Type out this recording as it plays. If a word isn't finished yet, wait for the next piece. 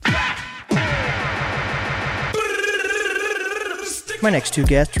My next two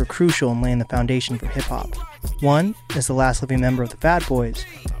guests were crucial in laying the foundation for hip-hop. One is the last living member of the Fat Boys,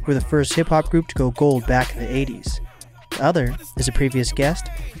 who were the first hip-hop group to go gold back in the 80s. The other is a previous guest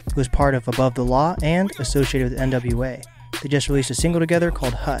who was part of Above the Law and associated with NWA. They just released a single together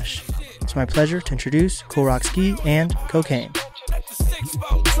called Hush. It's my pleasure to introduce Kool Rock Ski and Cocaine.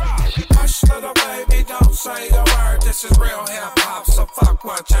 Hush, little baby, don't say a word. This is real hip-hop, so fuck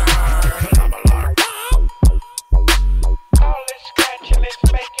what you heard. All this scratching is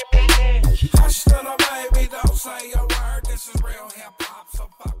making me itch. Hush, little baby, don't say a word. This is real hip-hop, so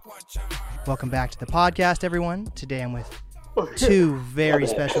fuck what you heard. Welcome back to the podcast, everyone. Today I'm with two very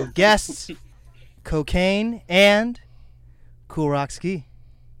special guests, Cocaine and Kool Rock Ski.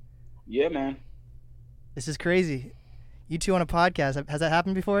 Yeah, man. This is crazy. You two on a podcast. Has that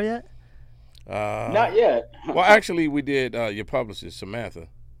happened before yet? Not yet. Well, actually, we did your publicist, Samantha.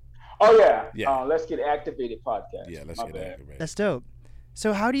 Oh, yeah. Yeah. Let's Get Activated podcast. Yeah, let's My get bad. activated. That's dope.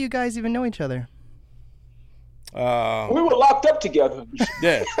 So how do you guys even know each other? We were locked up together.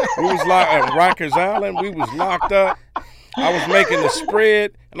 Yeah, we was locked at Rikers Island. We was locked up. I was making the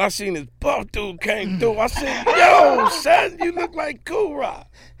spread, and I seen this buff dude came through. I said, "Yo, son, you look like Kool Rock."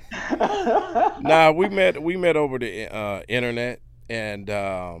 Nah, we met over the internet, and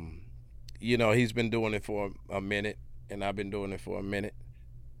he's been doing it for a minute, and I've been doing it for a minute.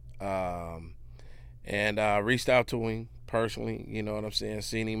 And I reached out to him personally. You know what I'm saying?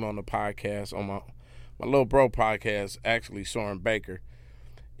 Seen him on the podcast, on my little bro podcast, actually, Soren Baker.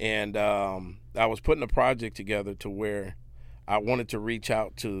 And I was putting a project together to where I wanted to reach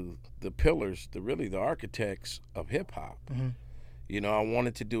out to the pillars, the architects of hip hop. Mm-hmm. You know, I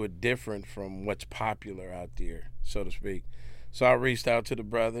wanted to do it different from what's popular out there, so to speak. So I reached out to the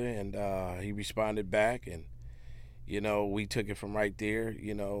brother, and he responded back, and we took it from right there.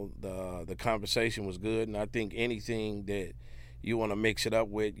 The conversation was good, and I think anything that you want to mix it up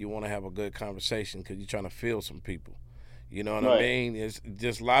with, you want to have a good conversation because you're trying to feel some people. You know what I mean? It's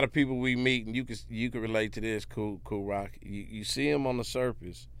just a lot of people we meet, and you can relate to this, Kool Rock. You see them on the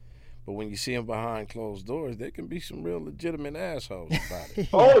surface, but when you see them behind closed doors, there can be some real legitimate assholes about it.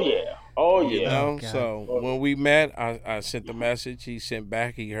 Oh, yeah. You know? God. So when we met, I sent the message. He sent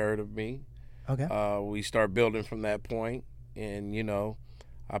back. He heard of me. Okay. We start building from that point, and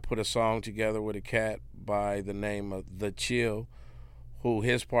I put a song together with a cat by the name of The Chill, who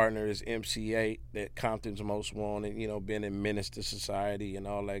his partner is MC8, that Compton's Most Wanted, been in Menace to Society and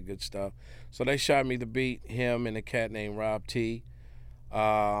all that good stuff. So they shot me the beat, him and a cat named Rob T.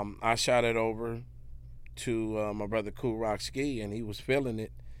 I shot it over to my brother Kool Rock Ski, and he was feeling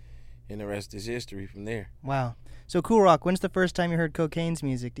it, and the rest is history from there. Wow. So Kool Rock, when's the first time you heard Cocaine's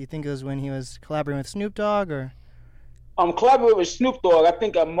music? Do you think it was when he was collaborating with Snoop Dogg, or? Collaborating with Snoop Dogg. I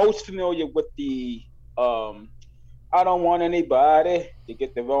think I'm most familiar with the I don't want anybody to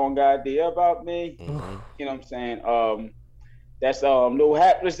get the wrong idea about me. Mm-hmm. You know what I'm saying? That's no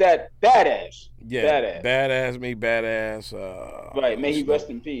hat. Was that Badass? Yeah, badass me, badass. Right. May he rest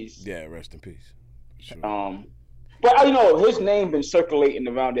in peace. Yeah, rest in peace. Sure. But his name been circulating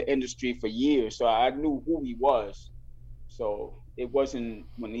around the industry for years, so I knew who he was. So it wasn't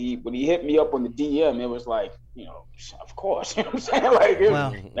when he hit me up on the DM, it was like, of course. You know what I'm saying? Like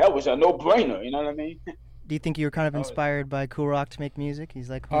Wow. That was a no-brainer. You know what I mean? Do you think you were kind of inspired by Kool Rock to make music? He's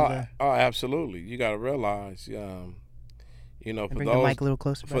like, absolutely. You got to realize, for bring the mic a little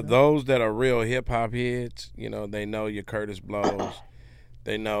closer. For those that are real hip hop heads, they know your Curtis Blows,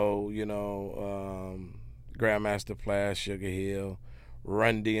 they know, Grandmaster Flash, Sugar Hill,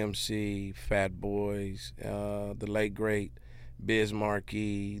 Run DMC, Fat Boys, the late great Biz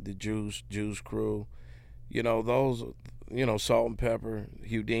Markie, the Juice Crew, those, Salt and Pepper,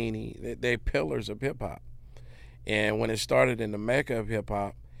 Houdini, they're pillars of hip hop. And when it started in the Mecca of hip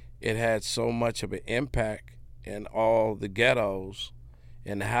hop, it had so much of an impact in all the ghettos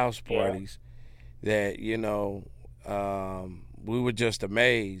and the house parties that, we were just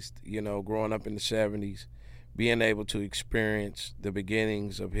amazed, growing up in the 70s, being able to experience the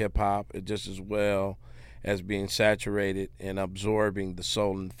beginnings of hip hop just as well as being saturated and absorbing the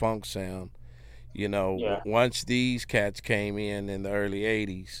soul and funk sound. Once these cats came in the early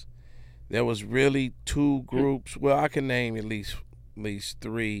 80s, there was really two groups. Well, I can name at least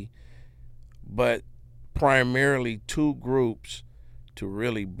three, but primarily two groups to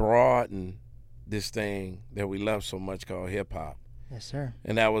really broaden this thing that we love so much called hip-hop. Yes, sir.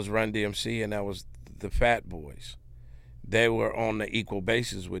 And that was Run DMC, and that was the Fat Boys. They were on the equal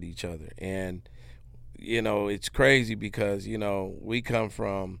basis with each other. And, it's crazy because, we come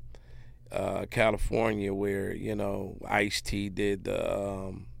from California where, Ice-T did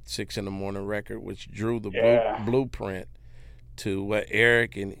the 6 in the Morning record, which drew the blueprint to what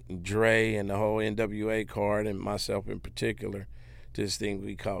Eric and Dre and the whole NWA card and myself in particular to this thing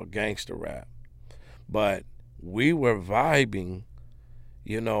we call gangster rap. But we were vibing,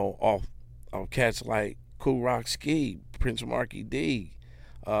 off cats like Kool Rock Ski, Prince Marky D,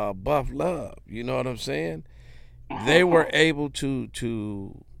 Buff Love. You know what I'm saying? They were able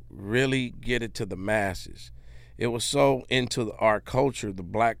to really get it to the masses. It was so into our culture, the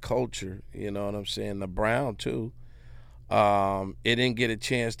black culture, you know what I'm saying, the brown too. It didn't get a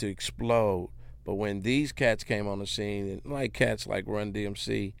chance to explode. But when these cats came on the scene, like cats like Run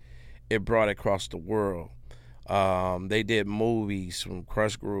DMC, it brought it across the world. They did movies from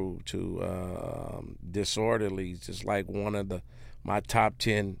Crush Groove to Disorderly, just like one of my top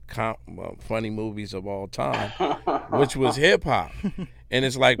 10 funny movies of all time, which was hip hop. And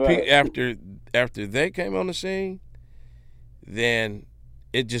it's like Right. after they came on the scene, then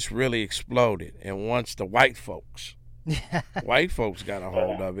it just really exploded. And once the white folks got a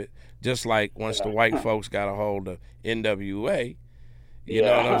hold of it, just like once the white folks got a hold of NWA, you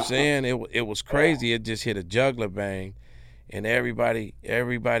know what I'm saying? It was crazy. It just hit a jugular vein, and everybody,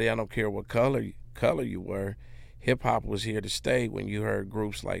 I don't care what color you were, hip hop was here to stay when you heard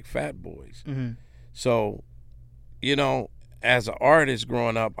groups like Fat Boys. Mm-hmm. So, as an artist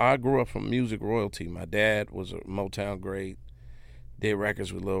growing up, I grew up from music royalty. My dad was a Motown great, did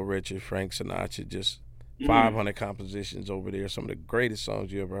records with Little Richard, Frank Sinatra, just 500 compositions over there, some of the greatest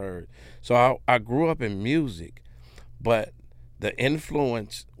songs you ever heard. So I grew up in music, but the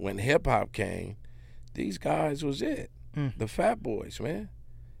influence when hip-hop came, these guys was it. The Fat Boys, man.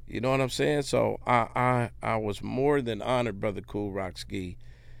 You know what I'm saying? So I was more than honored, Brother Kool Rock Ski,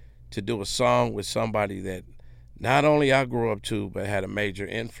 to do a song with somebody that not only I grew up to, but had a major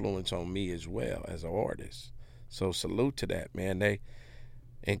influence on me as well as an artist. So salute to that, man. They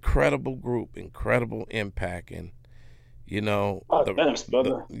incredible group, incredible impact, and Thanks,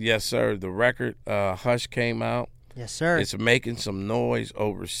 brother. yes, sir. The record Hush came out. Yes, sir. It's making some noise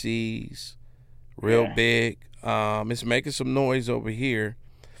overseas, real big. It's making some noise over here,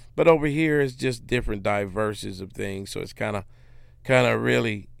 but over here it's just different diverses of things. So it's kind of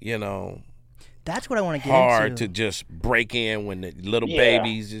really, That's what I want to get hard into. to just break in when the little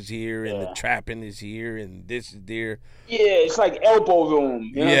babies is here and the trapping is here and this is there. Yeah, it's like elbow room.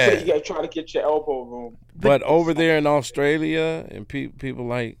 You know what I'm Yeah. saying? You gotta try to get your elbow room. But over there in Australia and people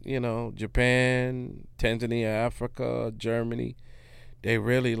like, Japan, Tanzania, Africa, Germany, they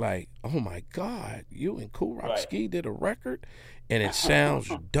really like, oh my God, you and Kool Rock Right. Ski did a record and it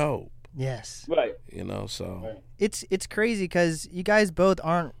sounds dope, Yes. Right. so. Right. It's crazy because you guys both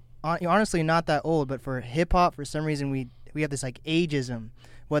aren't honestly not that old, but for hip hop, for some reason we have this like ageism.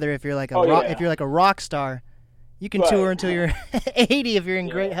 Whether if you're like if you're like a rock star, you can Right. tour until you're 80 if you're in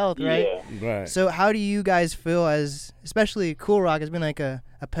great health, right? Yeah. Right. So how do you guys feel as, especially Kool Rock has been like a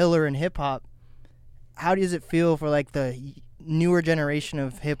pillar in hip hop? How does it feel for like the newer generation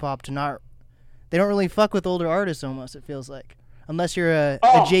of hip hop to not? They don't really fuck with older artists almost. It feels like, unless you're a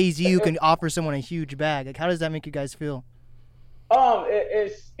Jay-Z who can offer someone a huge bag. Like, how does that make you guys feel?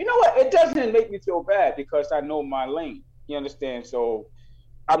 It's you know what? It doesn't make me feel bad because I know my lane. You understand? So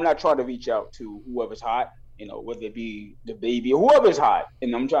I'm not trying to reach out to whoever's hot. Whether it be the baby or whoever's hot,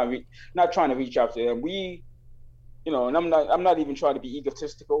 and I'm not trying to reach out to them. And I'm not even trying to be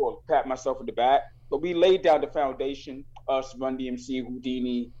egotistical or pat myself on the back. But we laid down the foundation. Us, Run DMC,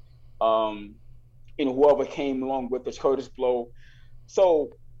 Houdini, whoever came along with us, Curtis Blow.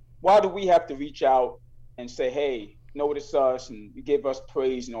 So why do we have to reach out and say, hey, notice us and give us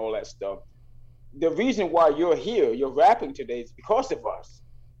praise and all that stuff? The reason why you're here, you're rapping today, is because of us.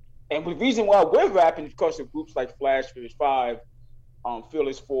 And the reason why we're rapping is because of groups like Flash Furious 5,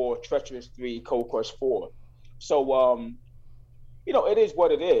 Fearless 4, Treacherous 3, Cold Crush 4. So, it is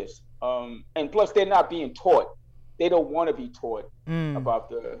what it is. And plus, they're not being taught. They don't want to be taught about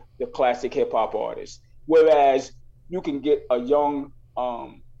the classic hip hop artists. Whereas you can get a young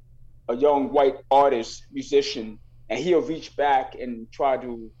white artist, musician, and he'll reach back and try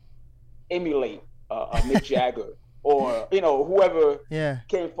to emulate a Mick Jagger or whoever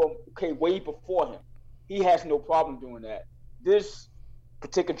came way before him. He has no problem doing that. This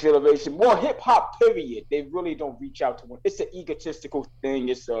particular generation, more hip hop period, they really don't reach out to one. It's an egotistical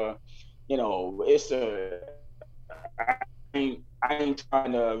thing. I ain't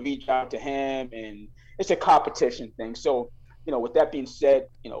trying to reach out to him, and it's a competition thing. So, with that being said,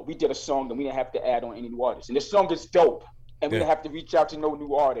 we did a song and we didn't have to add on any new artists. And this song is dope. And we didn't have to reach out to no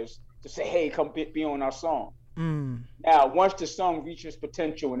new artists to say, hey, come be on our song. Now, once the song reaches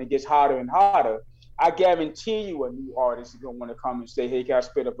potential and it gets hotter and hotter, I guarantee you a new artist is going to want to come and say, hey, can I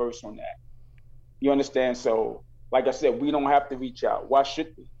spit a verse on that? You understand? So like I said, we don't have to reach out. Why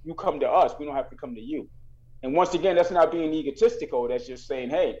should we? You come to us. We don't have to come to you. And once again, that's not being egotistical. That's just saying,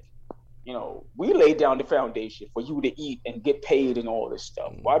 hey, we laid down the foundation for you to eat and get paid and all this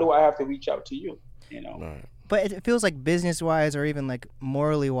stuff. Why do I have to reach out to you? Right. But it feels like business-wise or even like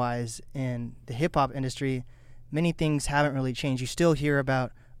morally-wise in the hip-hop industry, many things haven't really changed. You still hear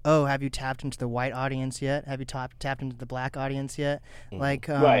about, oh, have you tapped into the white audience yet? Have you tapped into the black audience yet? Like,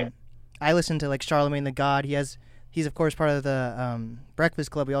 Right. I listen to like Charlemagne the God. He's of course part of the Breakfast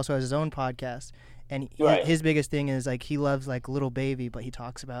Club. He also has his own podcast, and his biggest thing is like he loves like Lil Baby, but he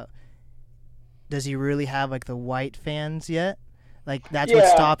talks about, does he really have like the white fans yet? Like that's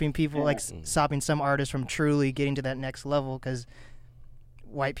what's stopping people, like stopping some artists from truly getting to that next level, because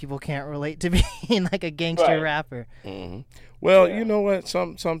white people can't relate to being like a gangster rapper. Mm-hmm. Well, you know what?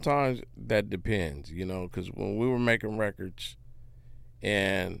 Sometimes that depends, because when we were making records,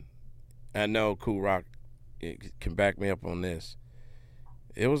 and I know Kool Rock can back me up on this,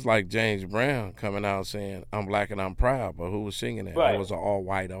 it was like James Brown coming out saying, "I'm black and I'm proud," but who was singing that? Right. It was an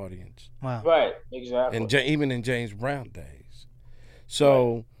all-white audience. Wow. Right, exactly. And even in James Brown days.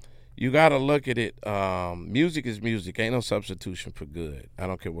 So you got to look at it. Music is music. Ain't no substitution for good. I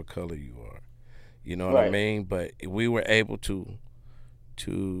don't care what color you are. You know what I mean? But we were able to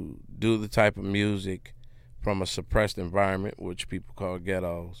do the type of music from a suppressed environment, which people call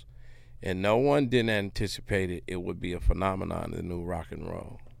ghettos, and no one didn't anticipate it would be a phenomenon in the new rock and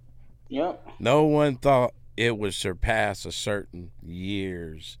roll. Yep. No one thought it would surpass a certain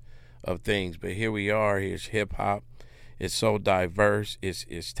years of things, but here we are. Here's hip hop. It's so diverse.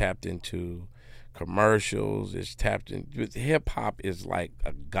 It's tapped into commercials. It's tapped in. Hip hop is like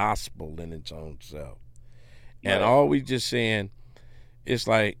a gospel in its own self. And all we just saying, it's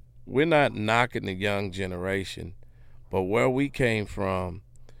like we're not knocking the young generation, but where we came from,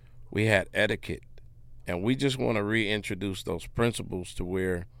 we had etiquette, and we just want to reintroduce those principles to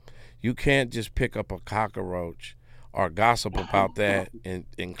where you can't just pick up a cockroach or gossip about that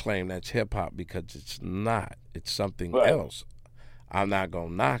and claim that's hip-hop, because it's not. It's something else. I'm not going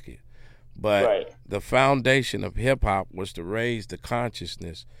to knock it. But the foundation of hip-hop was to raise the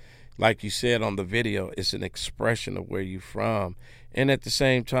consciousness. Like you said on the video, it's an expression of where you're from. And at the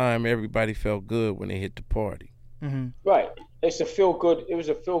same time, everybody felt good when they hit the party. Mm-hmm. Right. It was a feel-good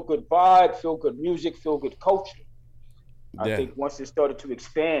vibe, feel-good music, feel-good culture. I think once it started to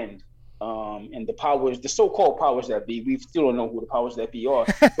expand, and the so-called powers that be, we still don't know who the powers that be are.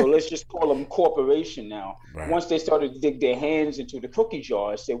 So let's just call them corporation now. Right. Once they started to dig their hands into the cookie jar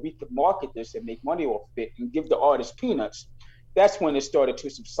and say we could market this and make money off of it and give the artists peanuts, that's when it started to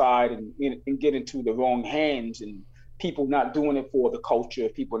subside and get into the wrong hands, and people not doing it for the culture,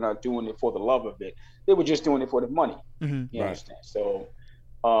 people not doing it for the love of it. They were just doing it for the money. Mm-hmm. You understand? So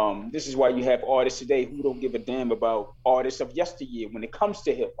this is why you have artists today who don't give a damn about artists of yesteryear when it comes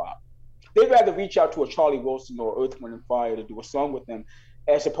to hip-hop. They'd rather reach out to a Charlie Wilson or Earth, Wind & Fire to do a song with them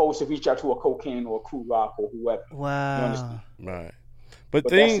as opposed to reach out to a Cocaine or a Kool Rock or whoever. Wow. You understand? Right. But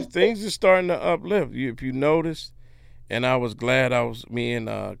things are starting to uplift. If you notice, and I was glad me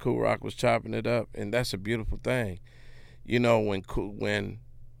and Kool Rock was chopping it up, and that's a beautiful thing. When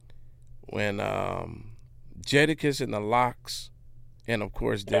Jadakiss and the Lox, and of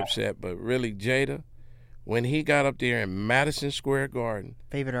course Dipset, but really Jada, when he got up there in Madison Square Garden,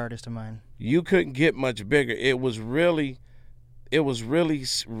 favorite artist of mine, you couldn't get much bigger. It was really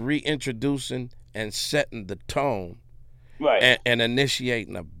reintroducing and setting the tone, and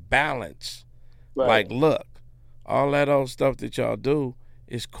initiating a balance. Like, look, all that old stuff that y'all do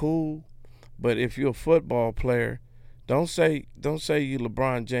is cool, but if you're a football player, don't say you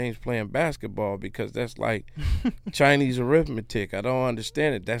LeBron James playing basketball, because that's like Chinese arithmetic. I don't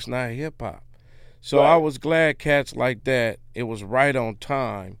understand it. That's not hip hop. So I was glad cats like that, it was right on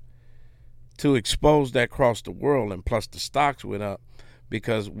time to expose that across the world, and plus the stocks went up,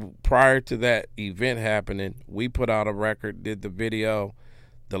 because prior to that event happening, we put out a record, did the video.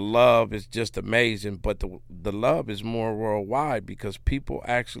 The love is just amazing, but the love is more worldwide because people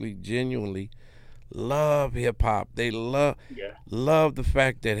actually genuinely love hip-hop. They love the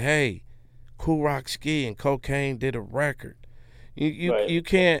fact that, hey, Kool Rock Ski and Cocaine did a record. You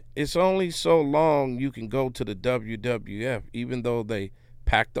can't. It's only so long you can go to the WWF, even though they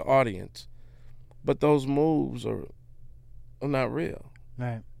pack the audience. But those moves are not real.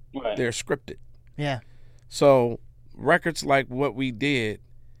 Right. They're scripted. Yeah. So records like what we did,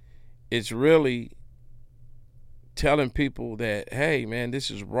 it's really telling people that, hey, man,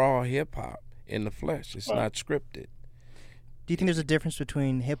 this is raw hip hop in the flesh. It's not scripted. Do you think there's a difference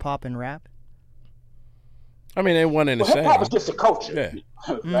between hip hop and rap? I mean, they one and the same. Hip hop is just a culture.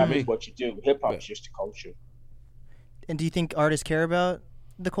 Yeah. Rap is what you do. Hip hop is just a culture. And do you think artists care about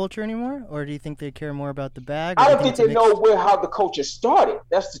the culture anymore, or do you think they care more about the bag? I don't think they know how the culture started.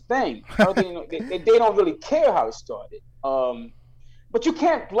 That's the thing. I don't think they don't really care how it started. But you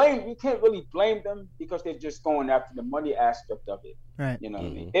can't really blame them because they're just going after the money aspect of it. Right. You know what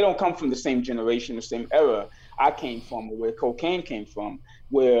I mean? They don't come from the same generation, the same era I came from, or where cocaine came from,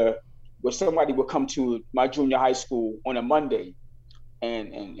 where somebody would come to my junior high school on a Monday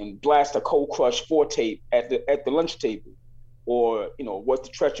and blast a Cold Crush 4 tape at the lunch table, or what the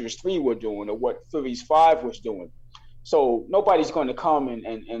Treacherous 3 were doing, or what Furies 5 was doing. So nobody's going to come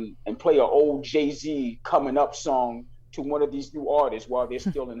and play an old Jay-Z Coming Up song to one of these new artists while they're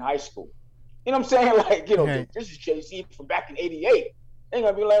still in high school. You know what I'm saying? Like, right. This is Jay-Z from back in '88. They're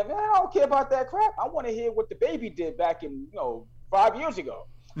gonna be like, man, I don't care about that crap. I want to hear what the Baby did back in 5 years ago.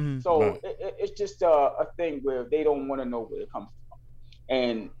 Mm-hmm. So Right. it's just a thing where they don't want to know where it comes from,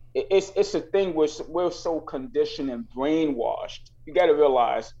 and it's a thing where we're so conditioned and brainwashed. You got to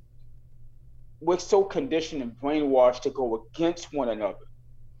realize we're so conditioned and brainwashed to go against one another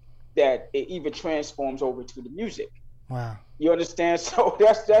that it even transforms over to the music. Wow. You understand? So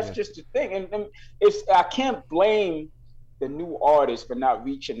that's just the thing, and I can't blame the new artists for not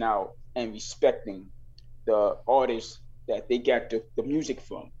reaching out and respecting the artists that they got the music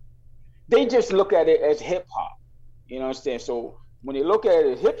from. They just look at it as hip hop. You know what I'm saying? So when they look at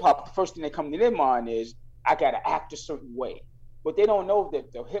it as hip hop, the first thing that comes to their mind is I gotta act a certain way. But they don't know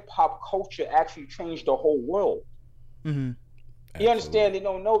that the hip hop culture actually changed the whole world. Mm-hmm. You understand? They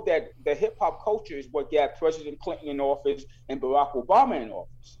don't know that the hip hop culture is what got President Clinton in office and Barack Obama in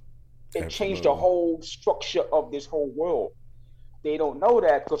office. It changed the whole structure of this whole world. They don't know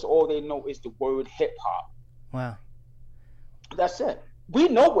that because all they know is the word hip hop. Wow. That's it. We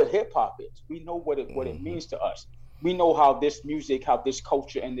know what hip hop is. We know what it means to us. We know how this music, how this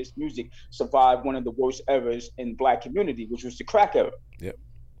culture and this music survived one of the worst eras in Black community, which was the crack era. Yep.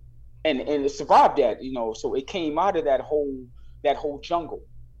 And it survived that, so it came out of that whole jungle,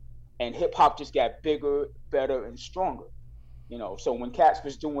 and hip hop just got bigger, better, and stronger. So when cats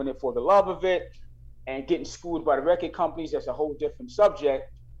was doing it for the love of it and getting screwed by the record companies, that's a whole different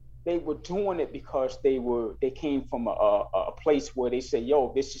subject. They were doing it because they came from a place where they say,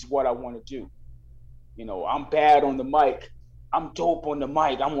 yo, this is what I want to do. I'm bad on the mic. I'm dope on the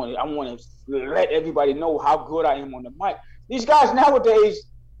mic. I want to let everybody know how good I am on the mic. These guys nowadays,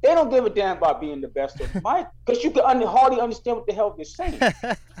 they don't give a damn about being the best on the mic because you can hardly understand what the hell they're saying.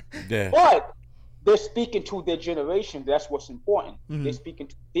 Yeah. But they're speaking to their generation. That's what's important. Mm-hmm. They're speaking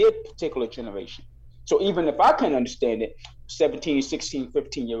to their particular generation. So even if I can understand it, 17, 16,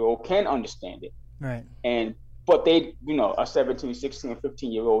 15-year-old can understand it. Right. But they, a 17, 16,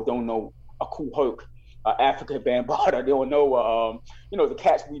 15-year-old don't know a Kool Herc, Africa Bambaataa. They don't know, the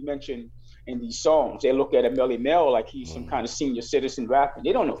cats we mentioned in these songs. They look at a Melly Mel like he's some kind of senior citizen rapper.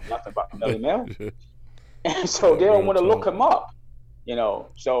 They don't know nothing about Melly Mel. And so they don't want to look him up,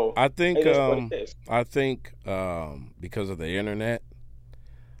 So I think it is what it is. Because of the internet,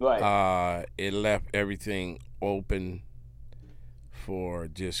 Right. it left everything open for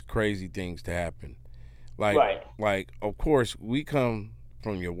just crazy things to happen. Like of course we come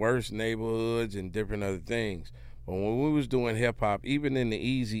from your worst neighborhoods and different other things. But when we was doing hip hop, even in the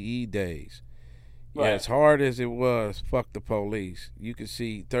Eazy-E days, as hard as it was, fuck the police, you could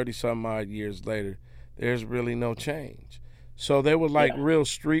see 30-some odd years later, there's really no change. So they were like real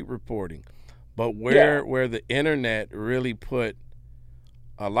street reporting. But where the internet really put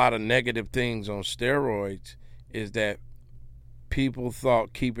a lot of negative things on steroids is that people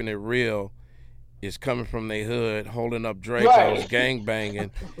thought keeping it real is coming from their hood, holding up Dracos, gang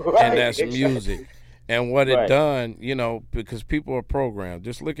banging, and that's music. And what it done, because people are programmed.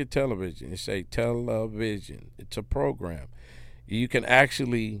 Just look at television and say television. It's a program. You can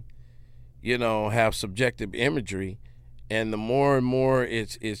actually, have subjective imagery, and the more and more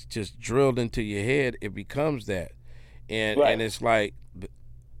it's just drilled into your head, it becomes that. And it's like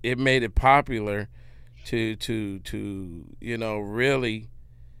it made it popular to really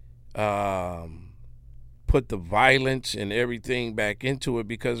put the violence and everything back into it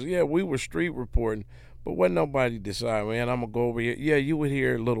because we were street reporting, but wasn't nobody decide, man, I'm gonna go over here. Yeah, you would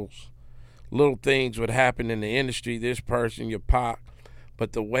hear little things would happen in the industry, this person, your pop,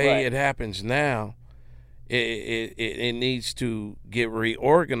 but the way it happens now, it needs to get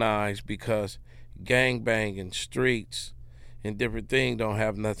reorganized because gangbanging, streets, and different things don't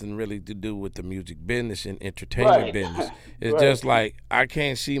have nothing really to do with the music business and entertainment business. It's just like I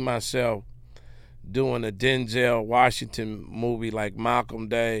can't see myself doing a Denzel Washington movie like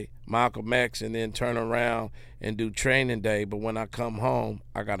Malcolm X, and then turn around and do Training Day. But when I come home,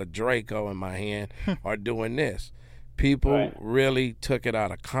 I got a Draco in my hand or doing this. People really took it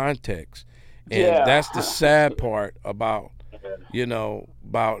out of context. And Yeah. that's the sad part about,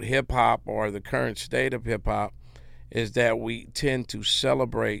 about hip hop or the current state of hip hop, is that we tend to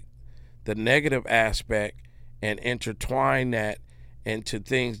celebrate the negative aspect and intertwine that into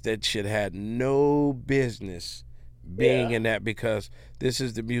things that should have no business being in that, because this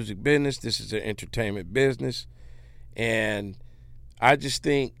is the music business, this is the entertainment business. And I just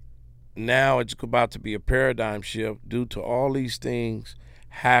think now it's about to be a paradigm shift due to all these things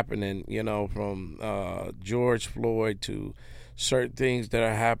happening, from George Floyd to certain things that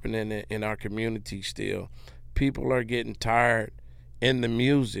are happening in our community still. People are getting tired in the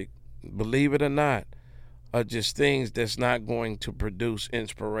music, believe it or not, of just things that's not going to produce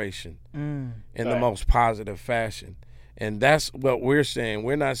inspiration in the most positive fashion. And that's what we're saying.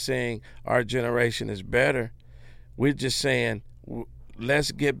 We're not saying our generation is better. We're just saying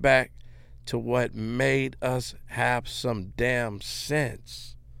let's get back to what made us have some damn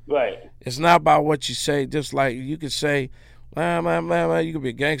sense. Right. It's not about what you say. Just like you could say, you could be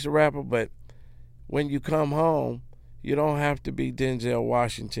a gangster rapper, but when you come home, you don't have to be Denzel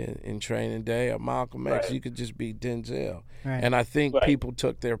Washington in Training Day or Malcolm X. Right. You could just be Denzel. Right. And I think people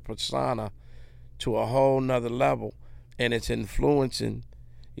took their persona to a whole nother level, and it's influencing.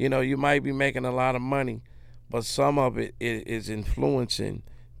 You might be making a lot of money, but some of it is influencing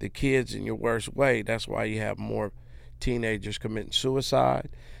the kids in your worst way. That's why you have more teenagers committing suicide.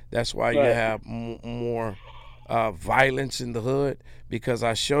 That's why you have more violence in the hood, because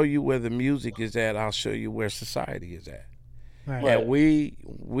I show you where the music is at, I'll show you where society is at. Right. And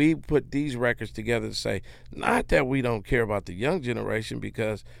we put these records together to say, not that we don't care about the young generation,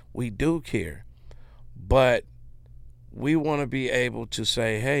 because we do care, but we want to be able to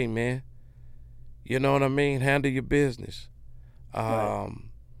say, hey, man, you know what I mean? Handle your business.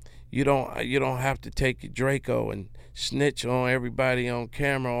 You don't have to take your Draco and snitch on everybody on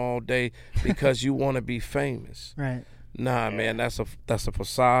camera all day because you want to be famous. Right. Nah, man, that's a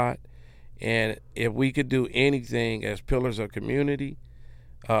facade. And if we could do anything as pillars of community,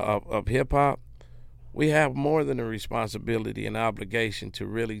 of hip hop, we have more than a responsibility and obligation to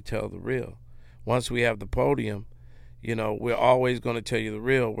really tell the real. Once we have the podium, we're always going to tell you the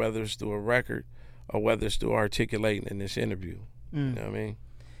real, whether it's through a record or whether it's through articulating in this interview. You know what I mean?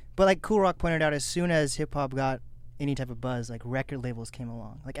 But like Cool Rock pointed out, as soon as hip hop got any type of buzz, like record labels came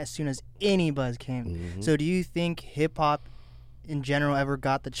along. Like as soon as any buzz came. Mm-hmm. So do you think hip hop in general ever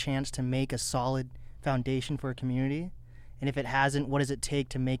got the chance to make a solid foundation for a community? And if it hasn't, what does it take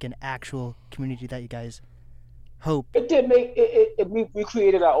to make an actual community that you guys hope? It did make it. We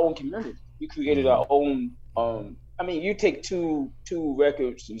created our own community. We created our own. You take two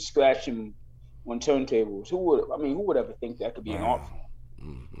records and scratch them on turntables. Who would ever think that could be an art form?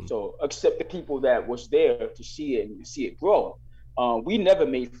 Mm-hmm. So, except the people that was there to see it and see it grow. We never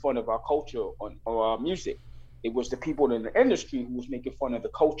made fun of our culture or our music. It was the people in the industry who was making fun of the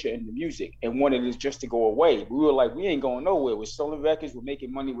culture and the music and wanted it just to go away. We were like, we ain't going nowhere. We're selling records, we're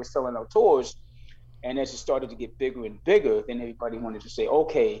making money, we're selling our tours. And as it started to get bigger and bigger, then everybody wanted to say,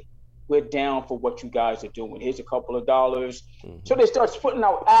 okay, we're down for what you guys are doing. Here's a couple of dollars. Mm-hmm. So they started putting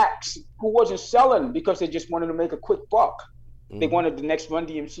out acts who wasn't selling because they just wanted to make a quick buck. Mm-hmm. They wanted the next Run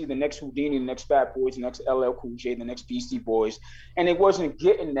DMC, the next Houdini, the next Fat Boys, the next LL Cool J, the next Beastie Boys. And it wasn't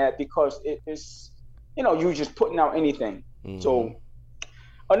getting that because it's, you were just putting out anything. Mm-hmm. So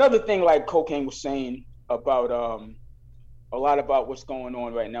another thing, like Cocaine was saying about a lot about what's going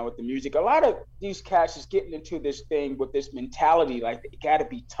on right now with the music, a lot of these cats is getting into this thing with this mentality, like they gotta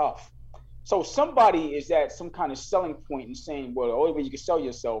be tough. So somebody is at some kind of selling point and saying, well, the only way you can sell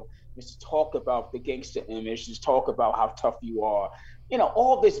yourself is to talk about the gangster image, is talk about how tough you are.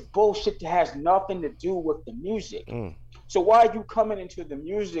 All this bullshit that has nothing to do with the music. Mm. So why are you coming into the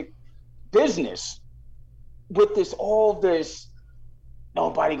music business with all this,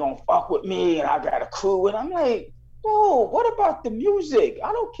 nobody gonna fuck with me and I got a crew? And I'm like, no, what about the music?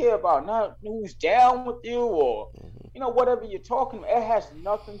 I don't care about not who's down with you or, whatever you're talking about. It has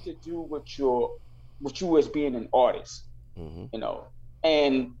nothing to do with you as being an artist,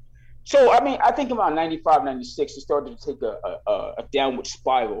 And so, I think around 95, 96, it started to take a downward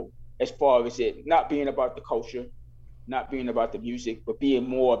spiral as far as it not being about the culture, not being about the music, but being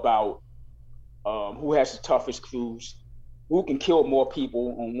more about who has the toughest crews, who can kill more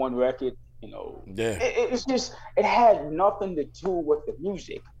people on one record. It's just, it had nothing to do with the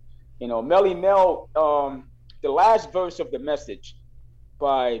music. Melly Mel, the last verse of The Message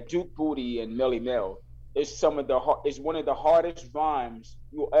by Duke Booty and Melly Mel is one of the hardest rhymes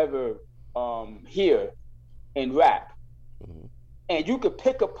you'll ever hear in rap. Mm-hmm. And you could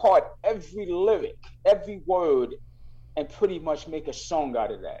pick apart every lyric, every word, and pretty much make a song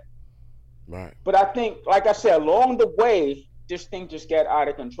out of that. Right. But I think, like I said, along the way, this thing just got out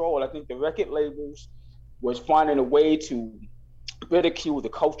of control. I think the record labels was finding a way to ridicule the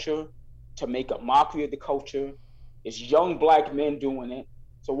culture, to make a mockery of the culture. It's young black men doing it.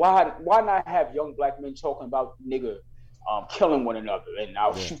 So why not have young black men talking about nigga killing one another and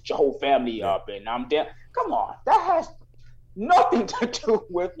I'll shoot your whole family up and I'm dead? Come on, that has nothing to do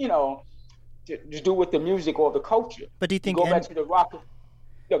with to do with the music or the culture. But do you think back to the rock?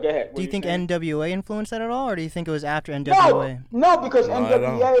 No, go ahead. Do you think NWA influenced that at all, or do you think it was after NWA? No, because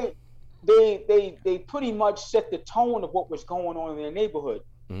NWA they pretty much set the tone of what was going on in their neighborhood.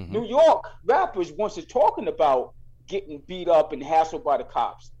 Mm-hmm. New York rappers wasn't talking about getting beat up and hassled by the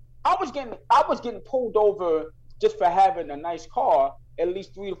cops. I was getting pulled over just for having a nice car at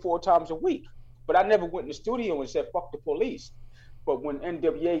least 3 to 4 times a week. But I never went in the studio and said, fuck the police. But when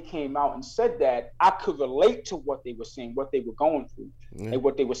NWA came out and said that, I could relate to what they were saying, what they were going through, and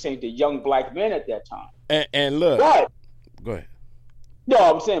what they were saying to young black men at that time. And look, but, go ahead. No,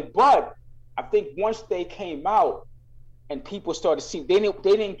 I'm saying, but I think once they came out and people started seeing, they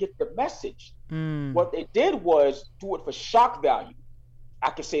didn't get the message. What they did was do it for shock value. I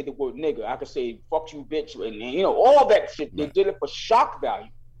could say the word nigga. I could say fuck you, bitch, and all that shit. They did it for shock value,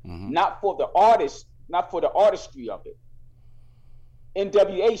 not for the artist, not for the artistry of it.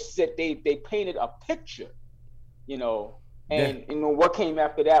 NWA said they painted a picture, and what came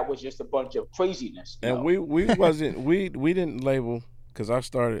after that was just a bunch of craziness. And we wasn't we didn't label, because I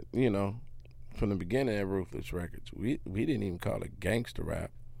started from the beginning at Ruthless Records. We didn't even call it gangster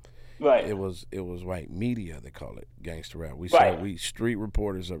rap. Right. It was white media that call it gangster rap. We said we street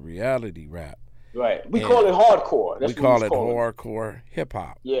reporters of reality rap. Right. We call it hardcore. That's we call it hardcore hip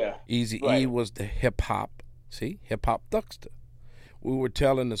hop. Yeah. Eazy-E was the hip hop. See, hip hop thuckster. We were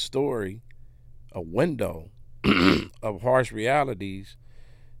telling a story, a window of harsh realities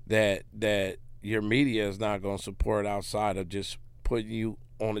that your media is not going to support outside of just putting you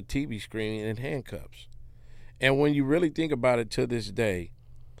on a TV screen in handcuffs. And when you really think about it to this day,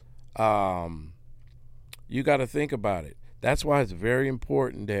 you got to think about it. That's why it's very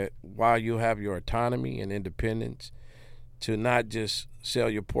important that while you have your autonomy and independence, to not just sell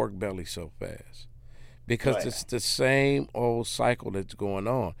your pork belly so fast. Because it's the same old cycle that's going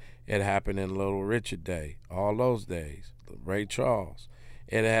on. It happened in Little Richard Day, all those days, Ray Charles.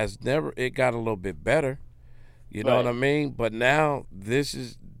 It got a little bit better, you know what I mean? But now this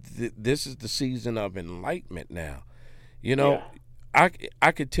is the season of enlightenment now.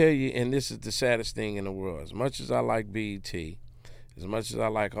 I could tell you, and this is the saddest thing in the world, as much as I like BET, as much as I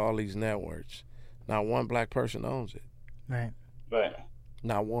like all these networks, not one black person owns it. Right.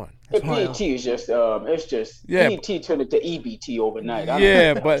 Not one. BET is just BET turned into EBT overnight.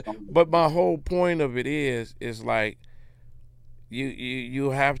 But my whole point of it is like you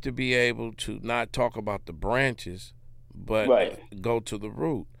have to be able to not talk about the branches, but go to the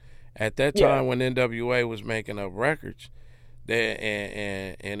root. At that time when NWA was making up records,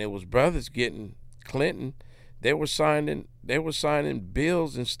 and it was brothers getting Clinton, they were signing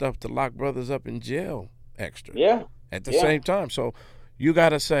bills and stuff to lock brothers up in jail extra. Yeah. At the same time. So you got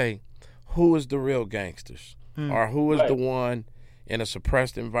to say, who is the real gangsters? Or who is the one in a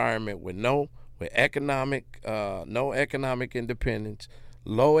suppressed environment with no economic independence,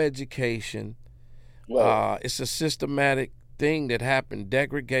 low education. It's a systematic thing that happened,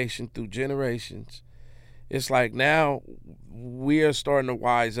 degradation through generations. It's like now we are starting to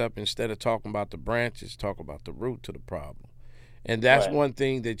wise up, instead of talking about the branches, talk about the root to the problem. And that's one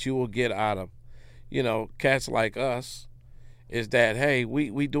thing that you will get out of, cats like us, is that, hey,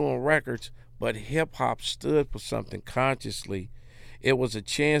 we doing records, but hip-hop stood for something consciously. It was a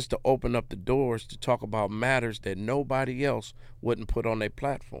chance to open up the doors to talk about matters that nobody else wouldn't put on their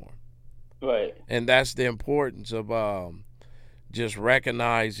platform. Right. And that's the importance of just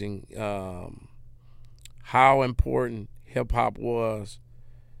recognizing how important hip-hop was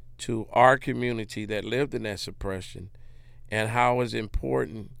to our community that lived in that suppression, and how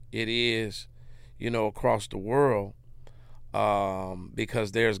important it is, across the world.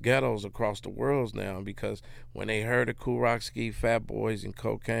 Because there's ghettos across the world now, because when they heard of Kool Rock Ski, Fat Boys, and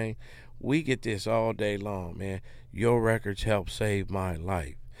cocaine, we get this all day long, man. Your records help save my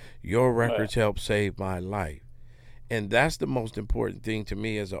life. Your records help save my life. And that's the most important thing to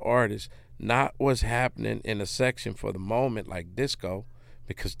me as an artist, not what's happening in a section for the moment like disco,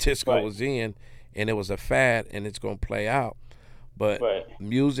 because disco was in and it was a fad and it's going to play out. But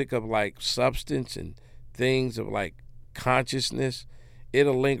music of like substance and things of like consciousness,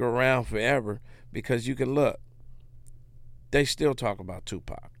 it'll linger around forever, because you can look, they still talk about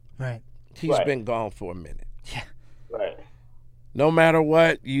Tupac. Right. He's been gone for a minute. Yeah. No matter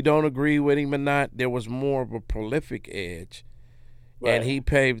what, you don't agree with him or not, there was more of a prolific edge. Right. And he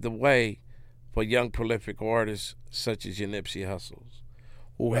paved the way for young prolific artists such as your Nipsey Hussles,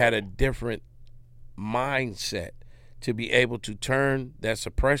 who had a different mindset to be able to turn that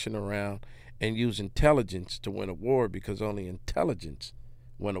suppression around and use intelligence to win a war, because only intelligence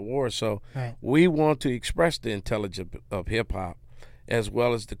win a war. So Right. we want to express the intelligence of hip-hop as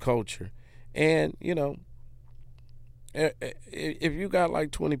well as the culture. And, you know, if you got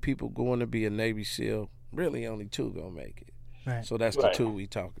like 20 people going to be a Navy SEAL, really only 2 gonna make it. Right. So that's Right. the 2 we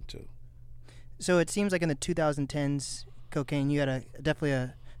talking to. So it seems like in the 2010s, Cocaine, you had definitely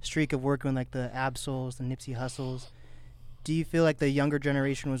a streak of working with like the Absols, the Nipsey Hussles. Do you feel like the younger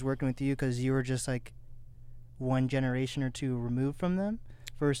generation was working with you because you were just like one generation or 2 removed from them,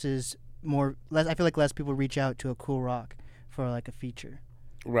 versus less? I feel like less people reach out to a Cool Rock for like a feature.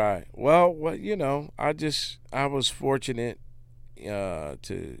 Right. Well, you know, I was fortunate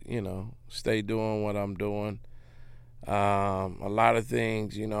to, you know, stay doing what I'm doing. A lot of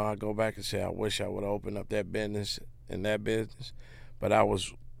things, you know, I go back and say I wish I would have opened up that business and that business, but I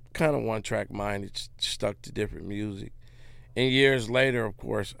was kind of one-track minded, stuck to different music. And years later, of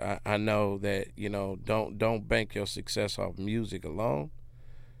course, I know that, you know, don't bank your success off music alone.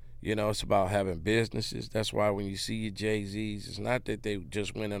 You know, it's about having businesses. That's why when you see your Jay-Z's, it's not that they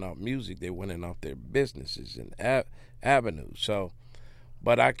just winning off music, they winning off their businesses and avenues. So,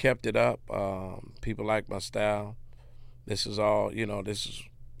 but I kept it up. People like my style. This is all, you know, this is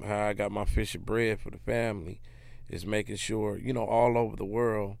how I got my fish and bread for the family, is making sure, you know, all over the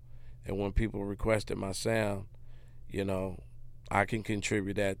world, and when people requested my sound, you know, I can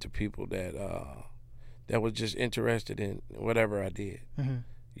contribute that to people that was just interested in whatever I did. Mm-hmm.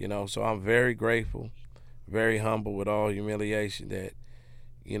 You know, so I'm very grateful, very humble, with all humiliation that,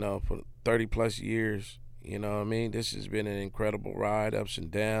 you know, for 30 plus years, you know what I mean, this has been an incredible ride, ups and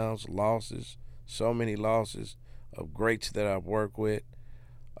downs, losses, so many losses of greats that I've worked with.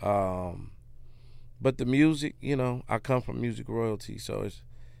 But the music, you know, I come from music royalty, so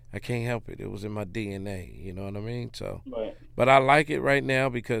I can't help it. It was in my DNA, you know what I mean? So, Right. but I like it right now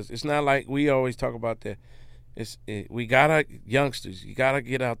because it's not like we always talk about that. We gotta, youngsters, you gotta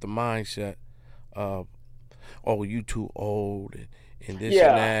get out the mindset of, oh, you too old and this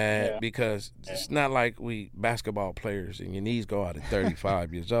Yeah, and that, yeah. because it's not like we basketball players and your knees go out at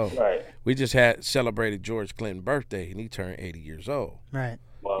 35 years old. Right. We just had celebrated George Clinton's birthday and he turned 80 years old. Right.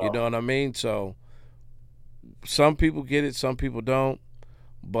 Wow. You know what I mean? So some people get it, some people don't,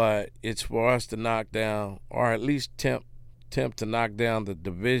 but it's for us to knock down, or at least attempt to knock down the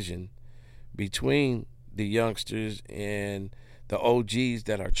division between the youngsters and the OGs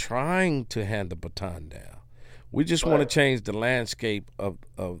that are trying to hand the baton down. We just want to change the landscape of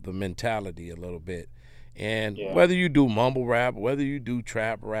the mentality a little bit. And whether you do mumble rap, whether you do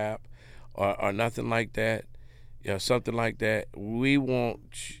trap rap or nothing like that, you know, something like that, we want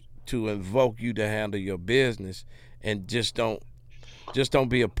to invoke you to handle your business, and just don't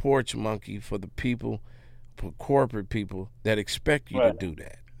be a porch monkey for the people, for corporate people that expect you to do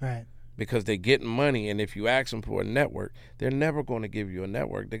that. Right. Because they're getting money, and if you ask them for a network, they're never going to give you a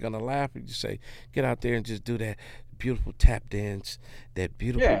network. They're going to laugh at you, say, get out there and just do that beautiful tap dance, that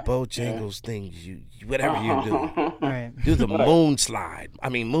beautiful Bojangles thing, whatever you do. Right. Do the moon slide. I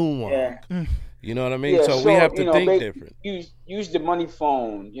mean, moonwalk. Yeah. You know what I mean? Yeah, so we have to think make- different. Use the money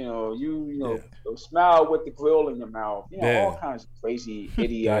phone. You know, smile with the grill in your mouth. You know, all kinds of crazy,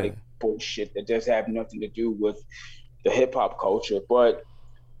 idiotic bullshit that just have nothing to do with the hip hop culture. But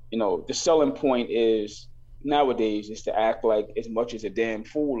you know, the selling point is nowadays is to act like as much as a damn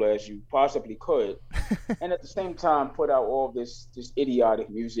fool as you possibly could, and at the same time put out all this idiotic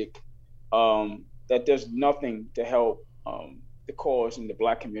music that does nothing to help the cause in the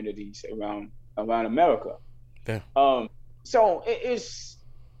Black communities around America. Yeah. So it is,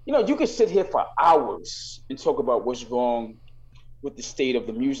 you know, you can sit here for hours and talk about what's wrong with the state of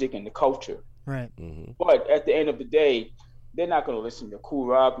the music and the culture. Right. Mm-hmm. But at the end of the day, they're not going to listen to Cool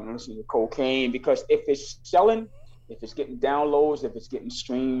Rock and listen to Cocaine, because if it's selling, if it's getting downloads, if it's getting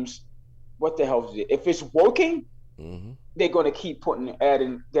streams, what the hell is it? If it's working, they're going to keep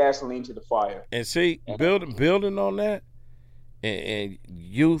adding gasoline to the fire. And see, building on that, and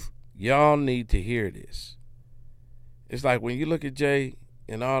youth, y'all need to hear this. It's like when you look at Jay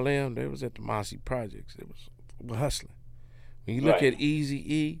and all them, they was at the Mossy Projects. It was hustling. When you look at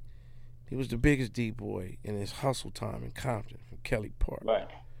Eazy-E, he was the biggest D-boy in his hustle time in Compton from Kelly Park. Right.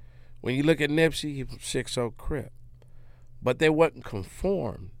 When you look at Nipsey, he from 6-0 Crip. But they wasn't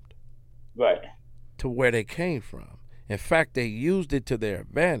conformed to where they came from. In fact, they used it to their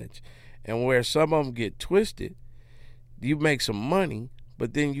advantage. And where some of them get twisted, you make some money,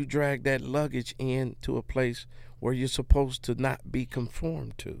 but then you drag that luggage into a place where you're supposed to not be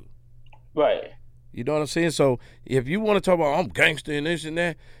conformed to. Right. You know what I'm saying? So if you want to talk about I'm gangster and this and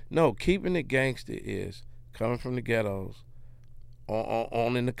that, no, keeping it gangster is coming from the ghettos,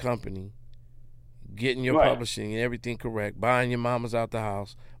 owning the company, getting your publishing and everything correct, buying your mamas out the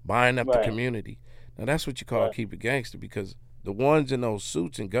house, buying up the community. Now that's what you call keep it gangster, because the ones in those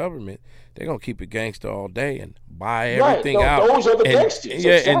suits in government, they're gonna keep it gangster all day and buy everything out. Those are the gangsters.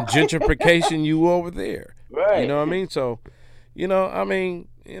 Yeah, and gentrification you over there. Right. You know what I mean? So,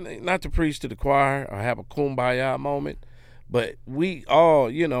 not to preach to the choir or have a kumbaya moment, but we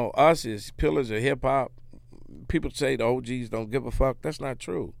all, us as pillars of hip hop, people say the OGs don't give a fuck. That's not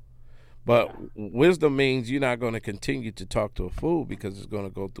true. But wisdom means you're not going to continue to talk to a fool because it's going to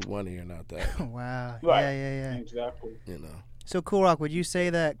go through one ear and out the other. Wow. Right. Yeah. Exactly. So, Kool Rock, would you say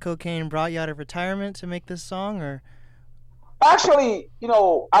that cocaine brought you out of retirement to make this song, or? Actually,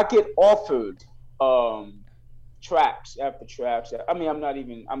 I get offered tracks after tracks. I mean,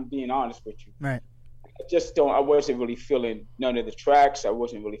 I'm being honest with you. Right. I wasn't really feeling none of the tracks. I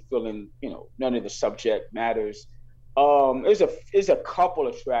wasn't really feeling, none of the subject matters. There's a couple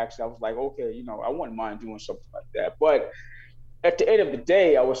of tracks I was like, okay, I wouldn't mind doing something like that. But at the end of the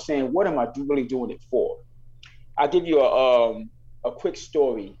day, I was saying, what am I really doing it for? I'll give you a quick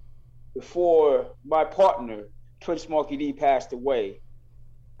story. Before my partner, Prince Marky D, passed away,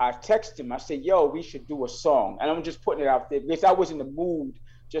 I texted him. I said, yo, we should do a song. And I'm just putting it out there because I was in the mood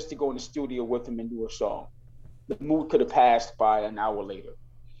just to go in the studio with him and do a song. The mood could have passed by an hour later.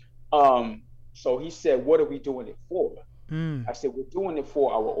 So he said, what are we doing it for? I said, we're doing it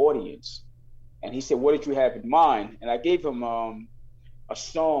for our audience. And he said, what did you have in mind? And I gave him a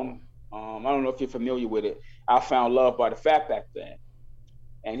song. I don't know if you're familiar with it. I Found Love by the Fatback Band.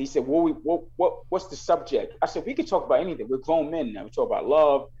 And he said, what's the subject? I said, we could talk about anything. We're grown men now. We talk about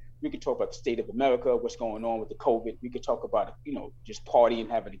love. We could talk about the state of America, what's going on with the COVID. We could talk about, just partying,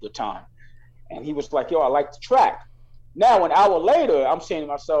 having a good time. And he was like, yo, I like the track. Now, an hour later, I'm saying to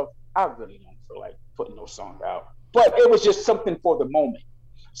myself, I really don't feel like putting no song out. But it was just something for the moment.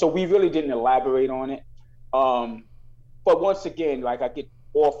 So we really didn't elaborate on it. But once again, like I get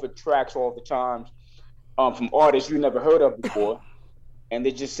offered tracks all the time from artists you never heard of before. And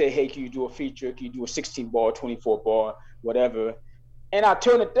they just say, hey, can you do a feature? Can you do a 16-bar, 24-bar, whatever? And I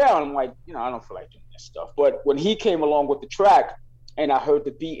turn it down. I'm like, I don't feel like doing that stuff. But when he came along with the track and I heard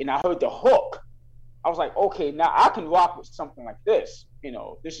the beat and I heard the hook, I was like, okay, now I can rock with something like this.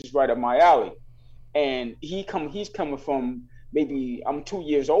 This is right up my alley. And he's coming from, maybe I'm 2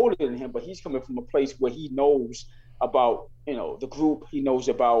 years older than him, but he's coming from a place where he knows about, the group. He knows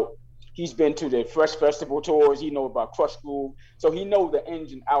about, he's been to the Fresh Festival tours. He knows about Crush Groove. So he knows the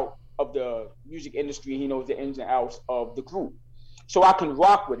ins and out of the music industry. He knows the ins and outs of the group. So I can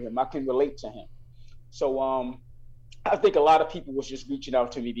rock with him. I can relate to him. So I think a lot of people was just reaching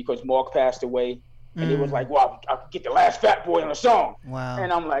out to me because Mark passed away. And it was like, well, I could get the last Fat Boy on a song. Wow.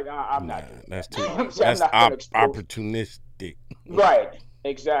 And I'm like, I'm not doing that. That's opportunistic. Right,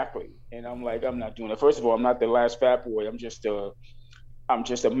 exactly. And I'm like, I'm not doing it. First of all, I'm not the last Fat Boy. I'm just a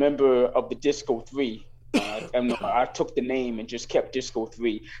member of the Disco 3. And I took the name and just kept Disco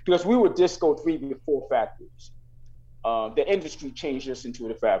 3 because we were Disco 3 before Fat Boys. The industry changed us into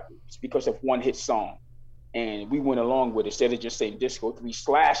the Fat Boys because of one hit song. And we went along with it. Instead of just saying Disco 3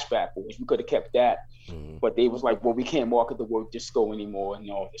 / Fat Boys, we could have kept that. Mm-hmm. But they was like, well, we can't market the word disco anymore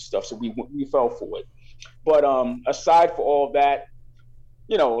and all this stuff. So we fell for it. But aside for all that,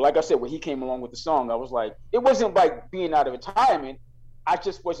 like I said, when he came along with the song, I was like, it wasn't like being out of retirement. I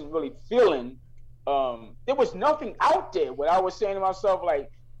just wasn't really feeling, there was nothing out there where I was saying to myself, like,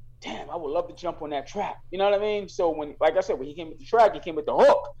 damn, I would love to jump on that track. You know what I mean? So when he came with the track, he came with the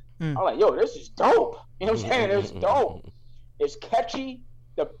hook. I'm like, yo, this is dope. You know what I'm saying? It's dope. It's catchy.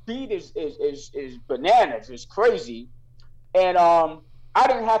 The beat is bananas. It's crazy. And I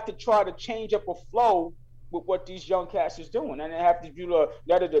didn't have to try to change up a flow with what these young cats is doing. I didn't have to do the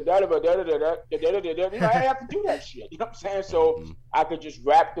I didn't have to do that shit. You know what I'm saying? So I could just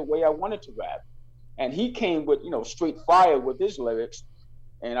rap the way I wanted to rap. And he came with, straight fire with his lyrics.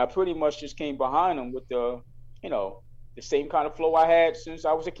 And I pretty much just came behind him with the same kind of flow I had since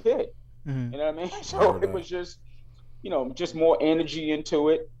I was a kid. Mm-hmm. You know what I mean? So it was just, just more energy into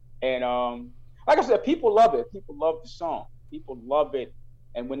it. And like I said, people love it. People love the song. People love it.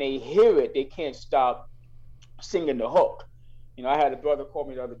 And when they hear it, they can't stop singing the hook. I had a brother call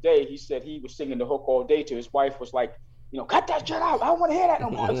me the other day. He said he was singing the hook all day to his wife was like, cut that shit out. I don't want to hear that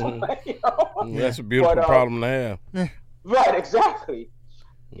no more. That's a beautiful problem to have. Right, exactly.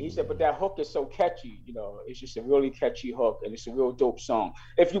 He said, but that hook is so catchy, it's just a really catchy hook, and it's a real dope song.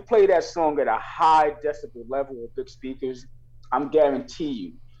 If you play that song at a high decibel level with big speakers, I'm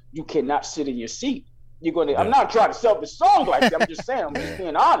guarantee you cannot sit in your seat. You're gonna. I'm not trying to sell the song like that. I'm just saying. I'm just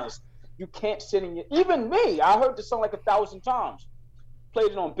being honest. You can't sit in your. Even me, I heard the song like 1,000 times.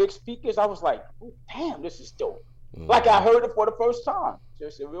 Played it on big speakers. I was like, oh, damn, this is dope. Like I heard it for the first time.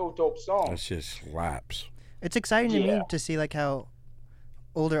 It's a real dope song. That shit slaps. It's exciting to me to see like how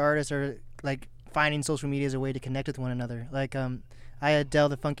older artists are like finding social media as a way to connect with one another. Like I had Del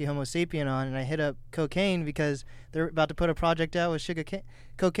the Funky Homo Sapien on, and I hit up Cocaine because they're about to put a project out with Sugar.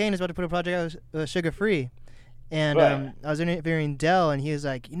 Cocaine is about to put a project out with Sugar Free, and I was interviewing Del, and he was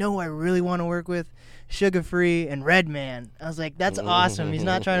like, who I really want to work with, Sugar Free and Redman. I was like, that's awesome. He's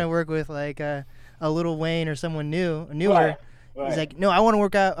not trying to work with like a Lil Wayne or someone newer. Right. He's like, no, I want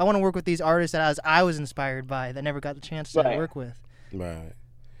to work with these artists that I was inspired by that never got the chance to work with. Right.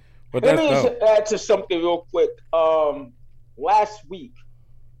 But let me add to something real quick. Last week,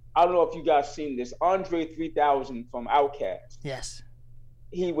 I don't know if you guys seen this, Andre 3000 from Outkast. Yes.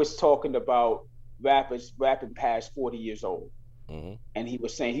 He was talking about rappers rapping past 40 years old. Mm-hmm. And he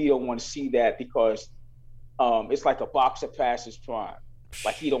was saying he don't want to see that because it's like a boxer past his prime.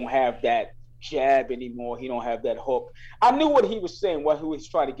 Like he don't have that jab anymore. He don't have that hook. I knew what he was saying, what he was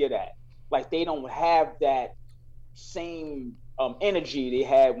trying to get at. Like they don't have that same energy they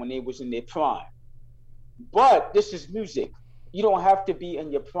had when they was in their prime. But this is music. You don't have to be in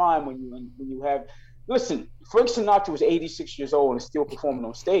your prime when you have. Listen, Frank Sinatra was 86 years old and still performing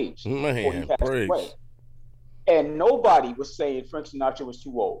on stage before he passed away. And nobody was saying Frank Sinatra was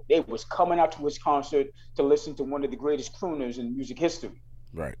too old. They was coming out to his concert to listen to one of the greatest crooners in music history.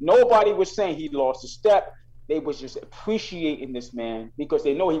 Right. Nobody was saying he lost a step. They was just appreciating this man because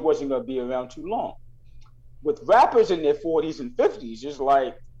they know he wasn't going to be around too long. With rappers in their 40s and 50s, it's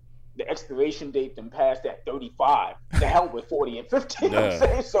like the expiration date them past that 35. The hell with 40 and 50. You know what I'm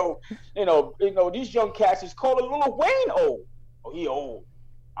saying? So, these young cats is calling Lil Wayne old. Oh, he old.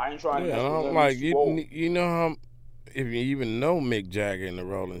 I ain't trying to. I'm like, you know how, if you even know Mick Jagger and the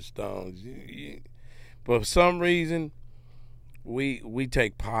Rolling Stones, but for some reason, we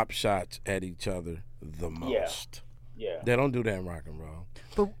take pop shots at each other the most. Yeah. They don't do that in rock and roll.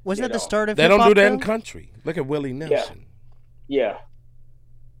 But wasn't that the start of They hip-hop, don't do that though? in country. Look at Willie Nelson. Yeah.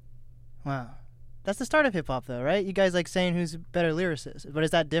 Wow. That's the start of hip-hop, though, right? You guys like saying who's a better lyricist. But is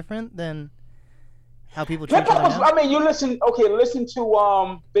that different than how people treat each other now? I mean, you listen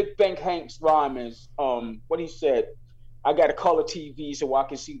to Big Bank Hank's rhyme is what he said, I got a color TV so I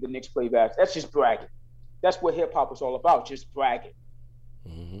can see the Knicks play back. That's just bragging. That's what hip-hop was all about, just bragging.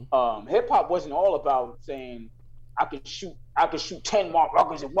 Mm-hmm. Hip-hop wasn't all about saying, I could shoot 10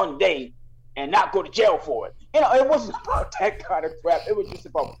 motherfuckers in one day and not go to jail for it. It wasn't about that kind of crap. It was just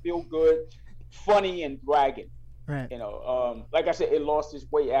about feel good, funny, and bragging. Right. Like I said, it lost its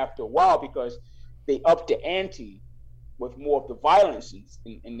way after a while because they upped the ante with more of the violence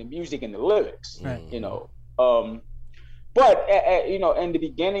in the music and the lyrics. Right. But in the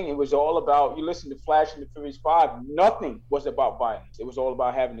beginning, it was all about, you listen to Flash and the Furious 5, nothing was about violence. It was all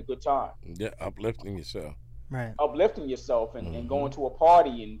about having a good time. Yeah, uplifting yourself. Right. Uplifting yourself and going to a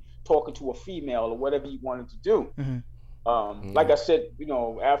party and talking to a female or whatever you wanted to do. Mm-hmm. Like I said,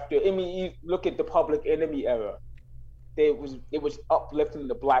 you look at the Public Enemy era. It was uplifting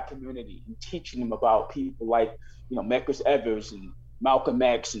the black community and teaching them about people like, Medgar Evers and Malcolm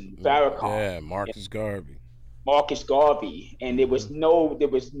X and Farrakhan. Yeah, Marcus Garvey. And there was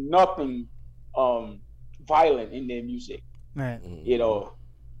nothing violent in their music. Right.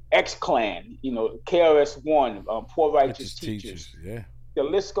 X-Clan, KRS-One, Poor Righteous Teachers. Yeah. The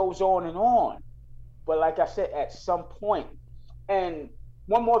list goes on and on. But like I said, at some point, and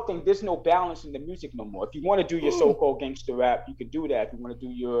one more thing, there's no balance in the music no more. If you want to do your so-called gangster rap, you can do that. If you want to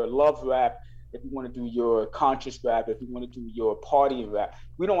do your love rap, if you want to do your conscious rap, if you want to do your party rap,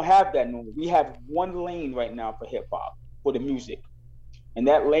 we don't have that no more. We have one lane right now for hip-hop, for the music. And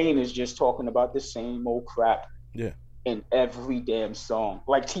that lane is just talking about the same old crap. Yeah. In every damn song.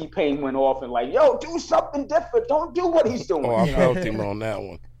 Like T-Pain went off and like, yo, do something different. Don't do what he's doing. Oh, I felt him on that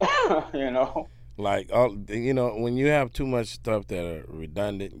one. Like, when you have too much stuff that are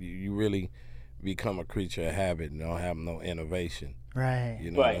redundant, you really become a creature of habit and don't have no innovation. Right.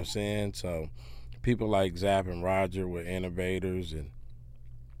 You know what I'm saying? So people like Zapp and Roger were innovators, and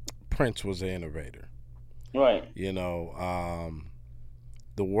Prince was an innovator. Right. The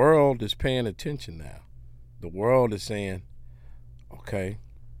world is paying attention now. The world is saying, okay,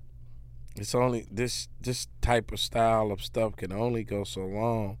 it's only this type of style of stuff can only go so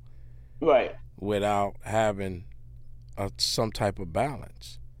long, right, without having some type of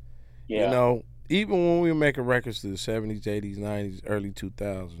balance. Yeah. You know, even when we were making records through the 70s, 80s, 90s, early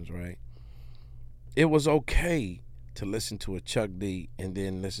 2000s, right? It was okay to listen to a Chuck D and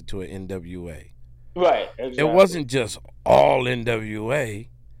then listen to an NWA. Right. Exactly. It wasn't just all NWA.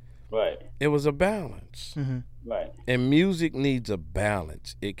 Right. It was a balance. Mm-hmm. Right. And music needs a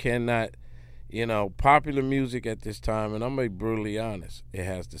balance. It cannot, you know, popular music at this time, and I'm going to be brutally honest, it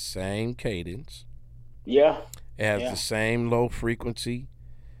has the same cadence. Yeah. It has the same low frequency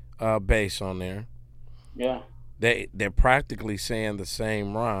bass on there. Yeah. They're practically saying the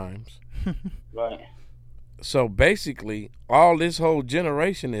same rhymes. Right. So basically, all this whole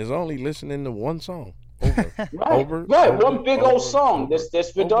generation is only listening to one song. Over, One big old song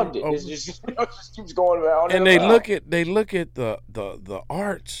that's redundant. over. It's just, it just keeps going around. And they look at the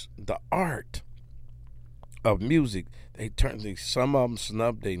art of music. Some of them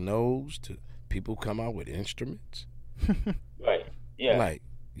snub their nose to people come out with instruments. Right. Yeah. Like,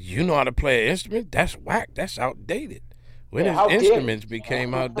 you know how to play an instrument? That's whack. That's outdated. When Yeah, his instruments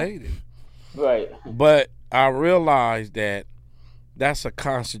became outdated. Right. But I realized that that's a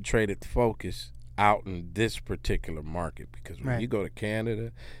concentrated focus out in this particular market, because when you go to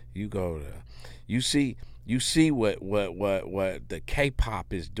Canada, you see what the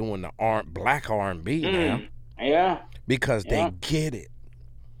K-pop is doing to black R&B now. Yeah. Because they get it.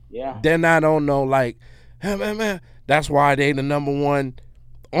 Yeah. They're not on no like, hey, man. That's why they the number one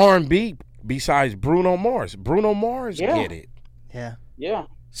R&B besides Bruno Mars. Bruno Mars get it. Yeah. Yeah.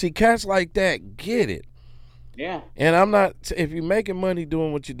 See, cats like that get it. Yeah. And I'm not, if you're making money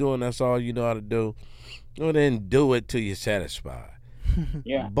doing what you're doing, that's all you know how to do, well, then do it till you're satisfied.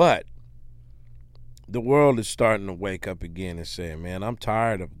 Yeah. But the world is starting to wake up again and say, man, I'm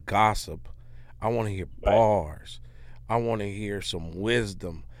tired of gossip. I want to hear bars. I want to hear some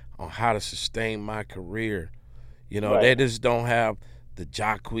wisdom on how to sustain my career. You know, they just don't have the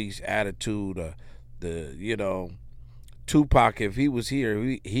Jacquees attitude, you know, Tupac, if he was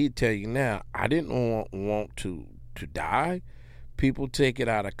here, he'd tell you now, I didn't want to die. People take it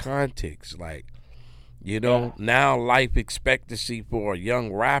out of context. Like, you know, now life expectancy for a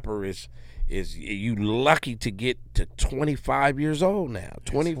young rapper is you lucky to get to 25 years old now,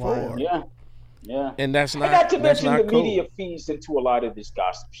 24. Yeah. Yeah. And that's not, and not to mention the cool. media feeds into a lot of this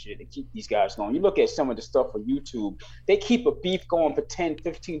gossip shit and keep these guys going. You look at some of the stuff on YouTube, they keep a beef going for 10,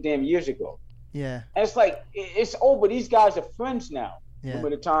 15 damn years ago. Yeah. And it's like, it's over. These guys are friends now. Yeah.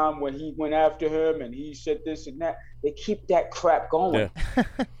 Remember the time when he went after him and he said this and that? They keep that crap going. Yeah.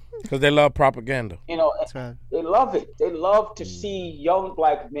 Because they love propaganda. You know, right. They love it. They love to see young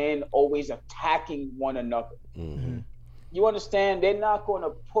black men always attacking one another. Mm-hmm. You understand? They're not going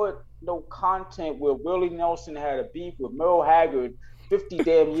to put no content where Willie Nelson had a beef with Merle Haggard 50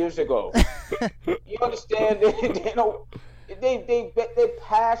 damn years ago. You understand? They don't. They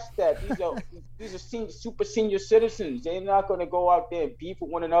passed that. These are super senior citizens. They're not going to go out there and beef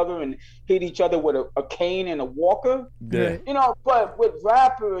with one another and hit each other with a cane and a walker. Yeah. You know, but with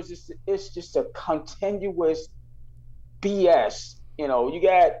rappers, it's just a continuous BS. You know, you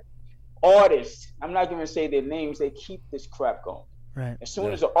got artists. I'm not going to say their names. They keep this crap going. Right. As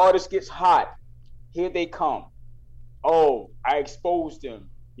soon as an artist gets hot, here they come. Oh, I exposed him.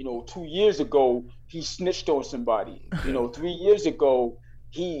 You know, 2 years ago, he snitched on somebody. You know, 3 years ago,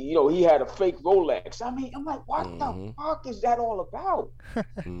 he had a fake Rolex. I mean, I'm like, what the fuck is that all about?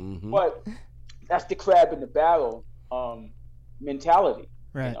 But that's the crab in the barrel mentality.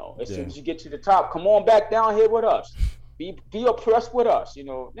 Right. You know, as soon as you get to the top, come on back down here with us. Be oppressed with us. You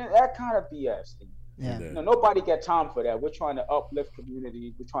know, that kind of BS. Yeah. You know, nobody got time for that. We're trying to uplift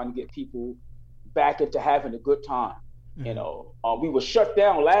community. We're trying to get people back into having a good time. You know, we were shut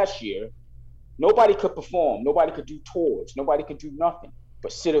down last year. Nobody could perform. Nobody could do tours. Nobody could do nothing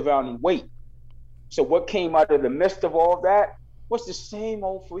but sit around and wait. So what came out of the midst of all that was the same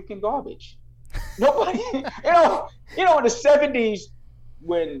old freaking garbage. Nobody, you know, in the 70s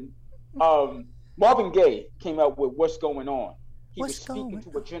when Marvin Gaye came out with What's Going On, he was speaking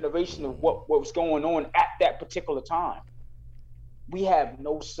to a generation of what was going on at that particular time. We have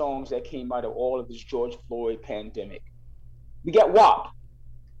no songs that came out of all of this George Floyd pandemic. We got WAP.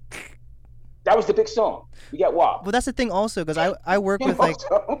 That was the big song. We got WAP. Well, that's the thing also, because I work with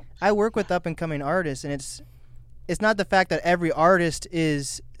I work with up and coming artists, and it's not the fact that every artist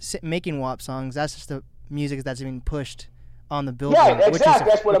is making WAP songs. That's just the music that's being pushed on the billboard, right, exactly.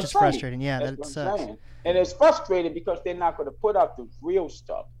 That's what I'm saying. Frustrating. Yeah, that sucks. And it's frustrating because they're not going to put out the real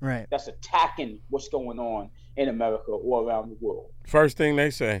stuff. Right. That's attacking what's going on in America or around the world. First thing they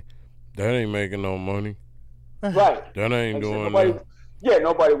say, that ain't making no money. Right. That ain't doing that. Yeah,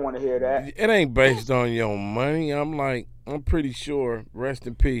 nobody want to hear that. It ain't based on your money. I'm pretty sure. Rest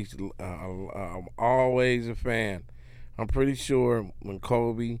in peace. I'm always a fan. I'm pretty sure when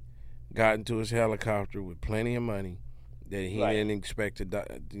Kobe got into his helicopter with plenty of money, that he Right. didn't expect to,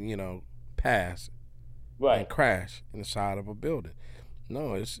 pass and Right. crash in the side of a building.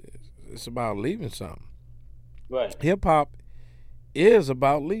 No, it's about leaving something. Right. Hip hop is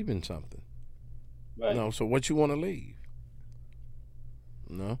about leaving something. Right. So what you want to leave?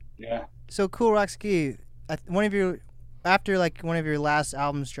 No. Yeah. So Cool Rock Ski, after like one of your last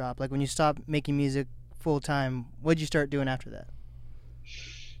albums dropped, like when you stopped making music full time, what'd you start doing after that?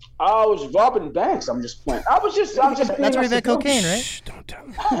 I was robbing banks. I'm just playing. I was just being That's where you a met cocaine, right? Shh, don't tell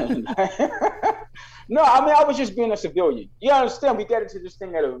me. No, I mean I was just being a civilian. You understand? We got into this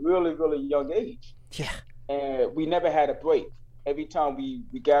thing at a really, really young age, Yeah. and we never had a break. Every time we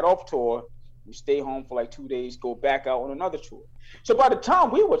got off tour, we stay home for like 2 days, go back out on another tour. So by the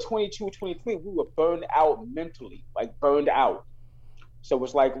time we were 22, 23, we were burned out mentally, like burned out. So it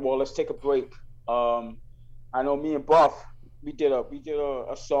was like, well, let's take a break. I know me and Buff, we did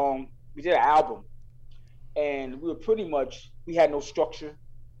a song, we did an album, and we were pretty much, we had no structure.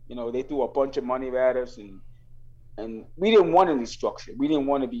 They threw a bunch of money at us, and we didn't want any structure. We didn't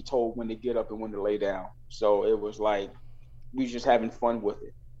want to be told when to get up and when to lay down. So it was like we was just having fun with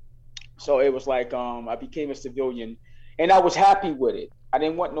it. So it was like I became a civilian, and I was happy with it. I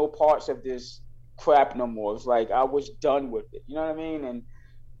didn't want no parts of this crap no more. It was like I was done with it. You know what I mean? And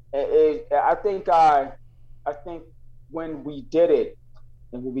I think when we did it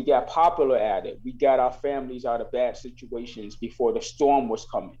and when we got popular at it, we got our families out of bad situations before the storm was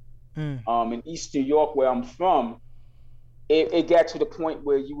coming. In East New York, where I'm from, it got to the point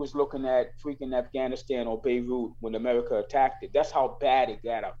where you was looking at freaking Afghanistan or Beirut when America attacked it. That's how bad it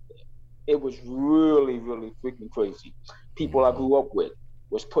got out there. It was really, really freaking crazy. People I grew up with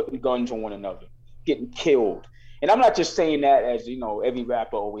was putting guns on one another, getting killed. And I'm not just saying that as, every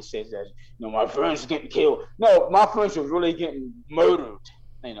rapper always says that, my friends are getting killed. No, my friends were really getting murdered,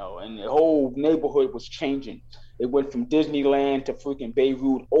 and the whole neighborhood was changing. It went from Disneyland to freaking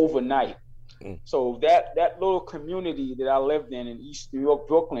Beirut overnight. So that little community that I lived in East New York,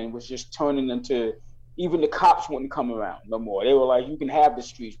 Brooklyn, was just turning into, even the cops wouldn't come around no more. They were like, you can have the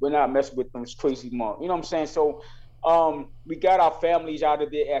streets. We're not messing with them crazy monks. You know what I'm saying? So we got our families out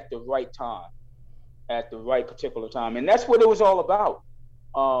of there at the right time, at the right particular time. And that's what it was all about.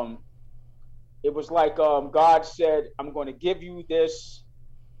 It was like God said, I'm going to give you this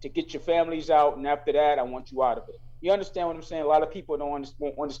to get your families out. And after that, I want you out of it. You understand what I'm saying? A lot of people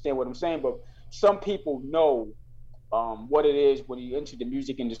won't understand what I'm saying, but some people know what it is when you enter the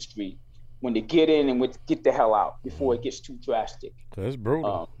music industry, when they get in and get the hell out before it gets too drastic. That's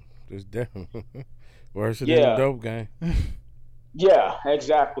brutal. It's definitely worse than Yeah. the dope game. Yeah,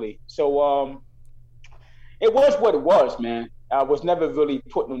 exactly. So it was what it was, man. I was never really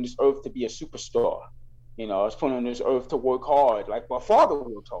put on this earth to be a superstar. I was put on this earth to work hard. Like my father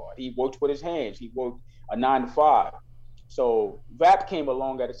worked hard. He worked with his hands. He worked a 9 to 5. So rap came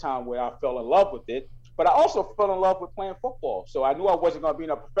along at a time where I fell in love with it. But I also fell in love with playing football. So I knew I wasn't going to be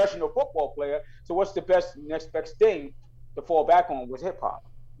a professional football player. So what's the next best thing to fall back on was hip hop,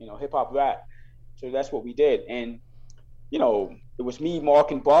 hip hop rap. So that's what we did. And, it was me,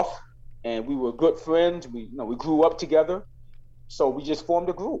 Mark, and Buff, and we were good friends. We grew up together. So we just formed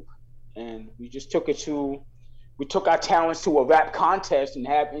a group, and we just took our talents to a rap contest, and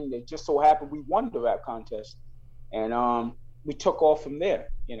it just so happened we won the rap contest. And we took off from there,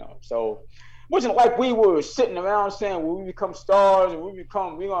 So it wasn't like we were sitting around saying, when we become stars and we're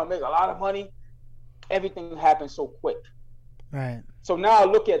going to make a lot of money. Everything happened so quick. Right. So now I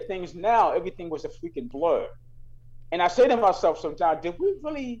look at things now, everything was a freaking blur. And I say to myself sometimes, were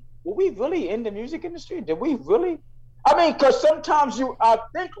we really in the music industry? Did we really? I mean, because sometimes I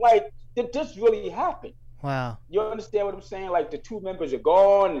think like, did this really happen? Wow. You understand what I'm saying? Like the 2 members are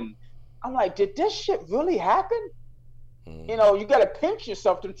gone, and I'm like, did this shit really happen? You got to pinch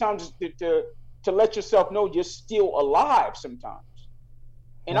yourself sometimes to let yourself know you're still alive sometimes.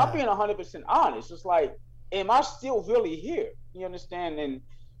 And I'm being 100% honest. It's like, am I still really here? You understand? And,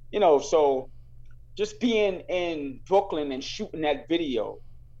 so just being in Brooklyn and shooting that video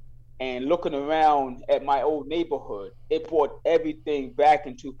and looking around at my old neighborhood, it brought everything back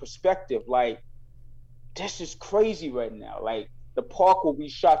into perspective. Like, this is crazy right now. Like, the park where we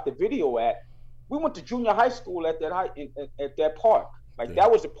shot the video at, we went to junior high school at that park. Like, that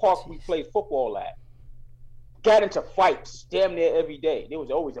was the park we played football at. Got into fights damn near every day. There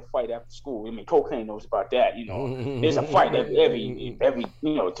was always a fight after school. I mean, cocaine knows about that. There's a fight every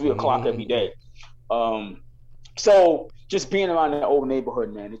 3 o'clock every day. So just being around the old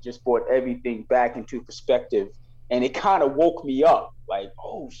neighborhood, man, it just brought everything back into perspective. And it kind of woke me up. Like,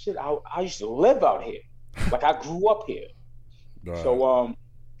 oh, shit, I used to live out here. Like, I grew up here. Right. So,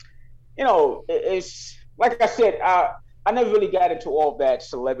 it's like I said, I never really got into all that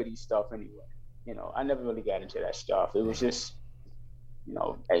celebrity stuff anyway. I never really got into that stuff. It was just,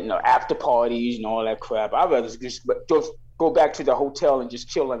 after parties and all that crap. I'd rather just go back to the hotel and just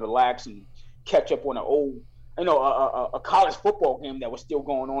chill and relax and catch up on an old, a college football game that was still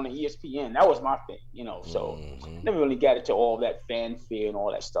going on ESPN. That was my thing, So never really got into all that fanfare and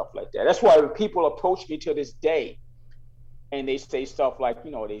all that stuff like that. That's why when people approach me to this day and they say stuff like,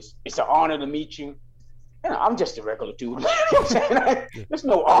 it's an honor to meet you. I'm just a regular dude. You know what I'm saying? There's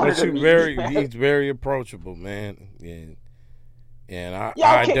no honor to me. He's very approachable, man. And I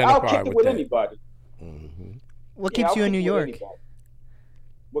I'll identify kick it with anybody. Mm-hmm. What keeps you in New York?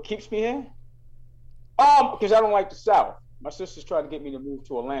 What keeps me here? Because I don't like the South. My sisters tried to get me to move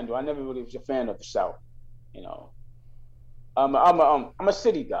to Orlando. I never really was a fan of the South. I'm a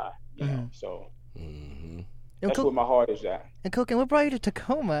city guy. So that's where my heart is at. And Koken, what brought you to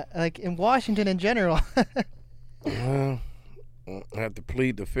Tacoma, like in Washington in general? I have to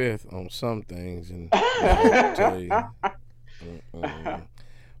plead the fifth on some things, and I'll tell you.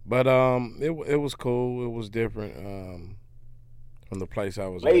 But it was cool. It was different from the place I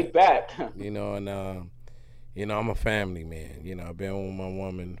was laid back. And I'm a family man. I've been with my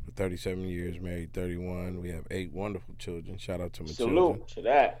woman for 37 years, married 31. We have 8 wonderful children. Shout out to my children. Salute to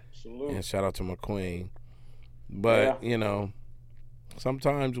that. Salute. And shout out to my queen. But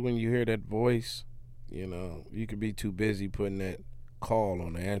sometimes when you hear that voice, you could be too busy putting that call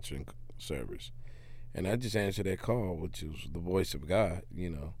on the answering service. And I just answered that call, which was the voice of God,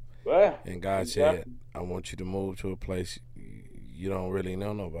 Right. And God said, I want you to move to a place you don't really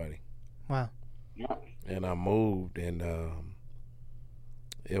know nobody. Wow. Yeah. And I moved, and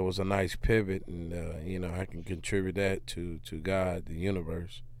it was a nice pivot, and, I can contribute that to God, the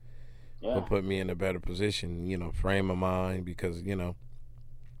universe. Yeah. It put me in a better position, frame of mind, because,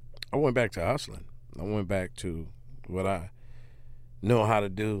 I went back to hustling. I went back to what I know how to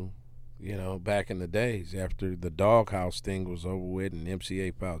do, back in the days after the doghouse thing was over with and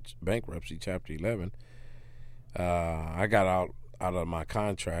MCA filed bankruptcy, Chapter 11. I got out of my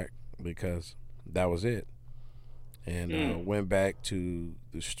contract because that was it. And went back to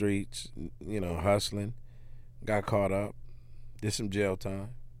the streets, hustling, got caught up, did some jail time.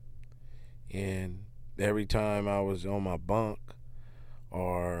 And every time I was on my bunk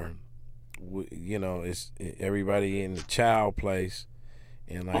or, it's everybody in the child place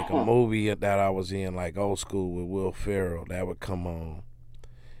and like a movie that I was in, like Old School with Will Ferrell, that would come on.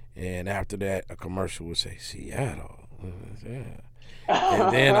 And after that, a commercial would say, Seattle. Yeah.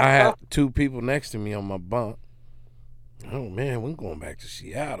 And then I had 2 people next to me on my bunk. Oh, man, we're going back to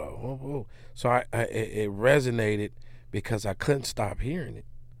Seattle. Whoa. So it resonated because I couldn't stop hearing it.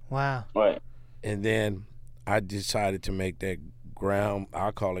 Wow. Right. And then I decided to make that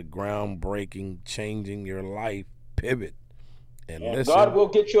I call it groundbreaking, changing your life pivot. And listen, God will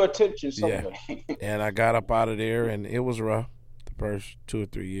get your attention someday. Yeah. And I got up out of there, and it was rough the first 2 or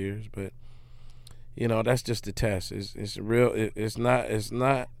 3 years, but that's just the test. It's real. It's not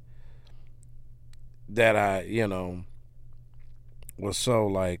that I was so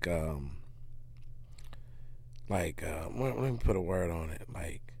like let me put a word on it,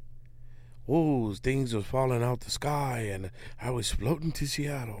 like, ooh, things was falling out the sky and I was floating to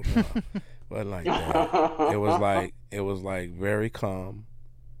Seattle. No, wasn't like that. It was like very calm,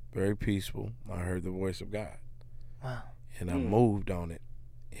 very peaceful. I heard the voice of God. Wow. And I moved on it.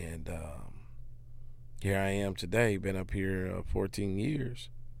 And here I am today, been up here 14 years.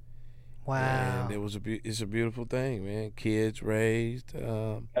 Wow. And it's a beautiful thing, man. Kids raised.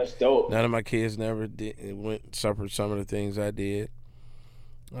 That's dope. None of my kids never suffered some of the things I did.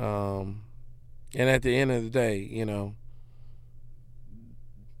 And at the end of the day,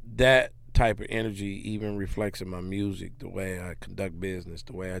 that type of energy even reflects in my music, the way I conduct business,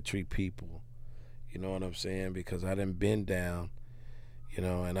 the way I treat people. You know what I'm saying? Because I done been down,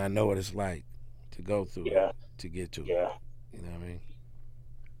 and I know what it's like to go through it, to get to it. You know what I mean?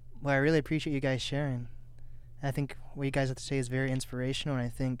 Well, I really appreciate you guys sharing. I think what you guys have to say is very inspirational, and I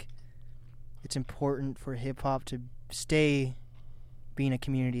think it's important for hip-hop to stay being a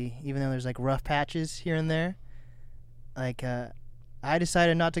community, even though there's like rough patches here and there. Like, I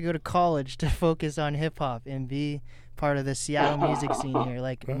decided not to go to college to focus on hip-hop and be part of the Seattle music scene here.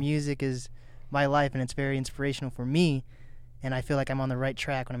 Like, music is my life, and it's very inspirational for me, and I feel like I'm on the right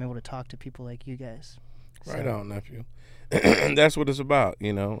track when I'm able to talk to people like you guys. Right on, nephew. That's what it's about,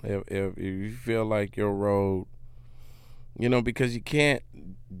 If you feel like your road You know, because you can't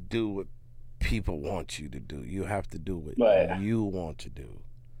do what people want you to do. You have to do what Right. you want to do.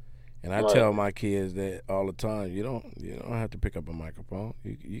 And I Right. tell my kids that all the time. You don't have to pick up a microphone.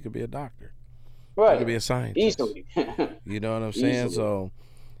 You could be a doctor. You Right. could be a scientist. Easily. You know what I'm saying? Easily. So,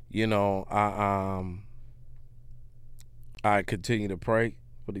 you know, I continue to pray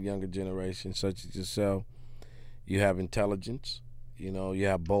for the younger generation, such as yourself. You have intelligence. You know, you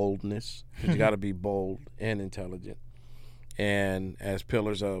have boldness. 'Cause you got to be bold and intelligent. And as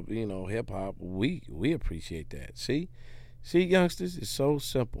pillars of, you know, hip hop, we appreciate that. See, youngsters, it's so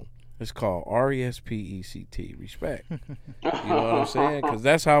simple. It's called RESPECT, respect. You know what I'm saying? Because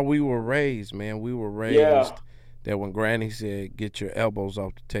that's how we were raised, man. We were raised Yeah. that when Granny said, "Get your elbows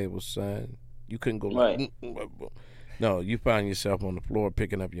off the table, son," you couldn't go Right. No, you find yourself on the floor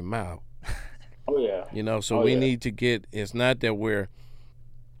picking up your mouth. Oh yeah. You know, so Oh, we yeah. need to get. It's not that we're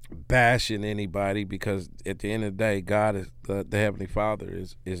bashing anybody, because at the end of the day, God is the Heavenly Father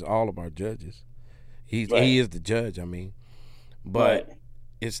is all of our judges. He Right. is the judge. I mean, but Right.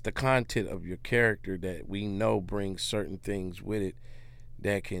 it's the content of your character that we know brings certain things with it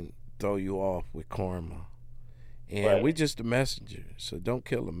that can throw you off with karma. And Right. we're just the messenger, so don't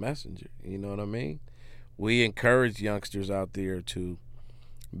kill the messenger. You know what I mean? We encourage youngsters out there to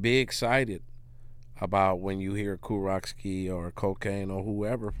be excited about when you hear Kurokski or Cocaine or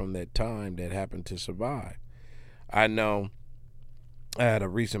whoever from that time that happened to survive. I know I had a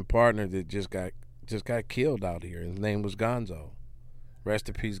recent partner that just got killed out here. His name was Gonzo. Rest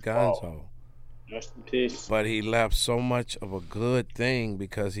in peace, Gonzo. Rest in peace. But he left so much of a good thing,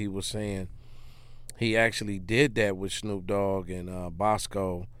 because he was saying he actually did that with Snoop Dogg and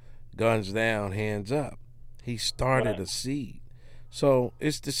Bosco, guns down, hands up. He started Right. a seed. So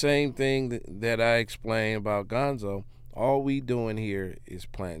it's the same thing that I explained about Gonzo. All we doing here is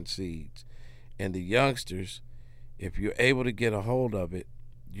planting seeds. And the youngsters, if you're able to get a hold of it,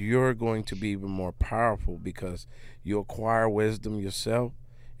 you're going to be even more powerful, because you acquire wisdom yourself,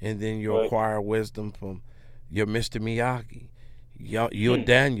 and then you Right. acquire wisdom from your Mr. Miyagi, your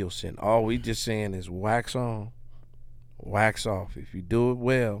Danielson. All we just saying is wax on, wax off. If you do it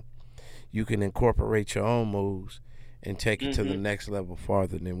well, you can incorporate your own moves and take it to the next level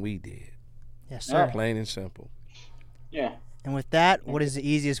farther than we did. Yes, sir. Plain and simple. Yeah. And with that, what is the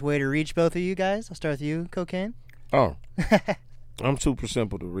easiest way to reach both of you guys? I'll start with you, Cocaine. Oh, I'm super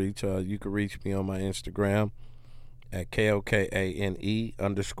simple to reach. You can reach me on my Instagram at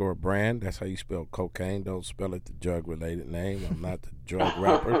KOKANE_brand. That's how you spell cocaine. Don't spell it the drug-related name. I'm not the drug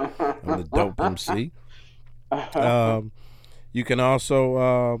rapper. I'm the dope MC. You can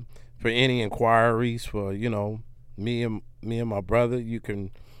also, for any inquiries for, you know, me and my brother,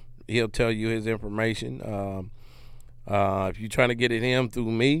 he'll tell you his information. If you're trying to get at him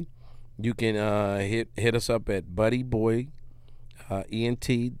through me, you can hit us up at buddyboy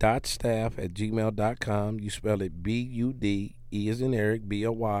ent.staff@gmail.com. You spell it BUD, E as in Eric,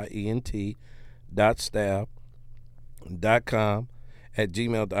 BOYENT.staff.com at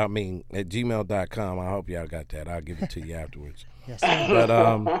gmail.com. I hope y'all got that. I'll give it to you afterwards. Yes, sir. But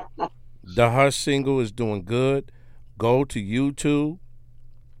the Hush single is doing good. Go to YouTube.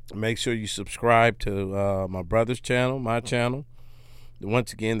 Make sure you subscribe to my brother's channel, my channel.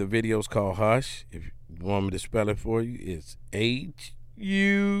 Once again, the video is called Hush. If you want me to spell it for you, it's HUSH.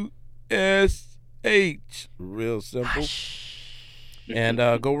 Real simple. And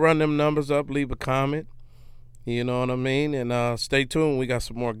go run them numbers up, leave a comment. You know what I mean? And stay tuned. We got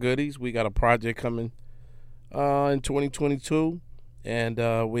some more goodies. We got a project coming in 2022. And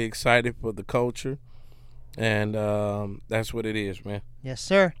we're excited for the culture. And that's what it is, man. Yes,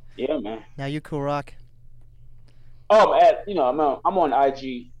 sir. Yeah, man. Now you, Cool Rock. I'm on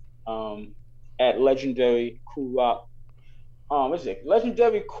IG at Legendary Cool Rock. What's it?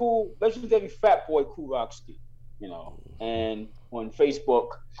 Legendary Fat Boy Cool Rockski. You know, and on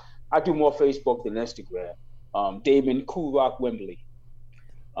Facebook, I do more Facebook than Instagram. Damon Cool Rock Wembley.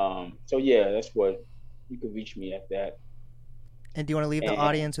 So yeah, that's what you can reach me at that. And do you want to leave the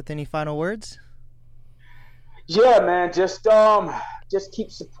audience with any final words? Yeah, man. Just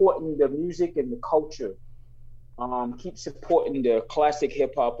keep supporting the music and the culture. Keep supporting the classic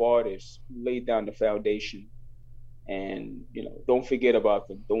hip hop artists who laid down the foundation, and don't forget about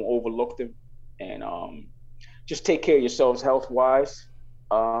them. Don't overlook them, and just take care of yourselves health wise.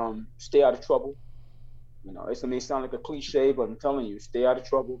 Stay out of trouble. It may sound like a cliche, but I'm telling you, stay out of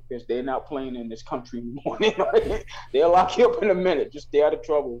trouble, because they're not playing in this country anymore. They'll lock you up in a minute. Just stay out of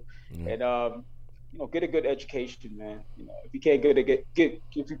trouble, and get a good education, man. If you can't get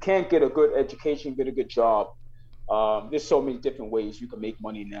a good education, get a good job. There's so many different ways you can make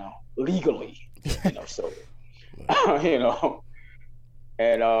money now legally. So you know.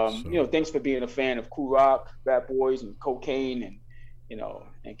 And thanks for being a fan of Cool Rock, Bad Boys, and Cocaine, and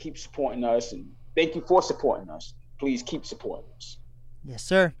and keep supporting us. And thank you for supporting us. Please keep supporting us. Yes,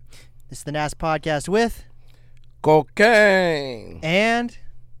 sir. This is the NAS Podcast with Cocaine and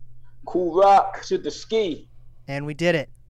Cool Rock to the ski. And we did it.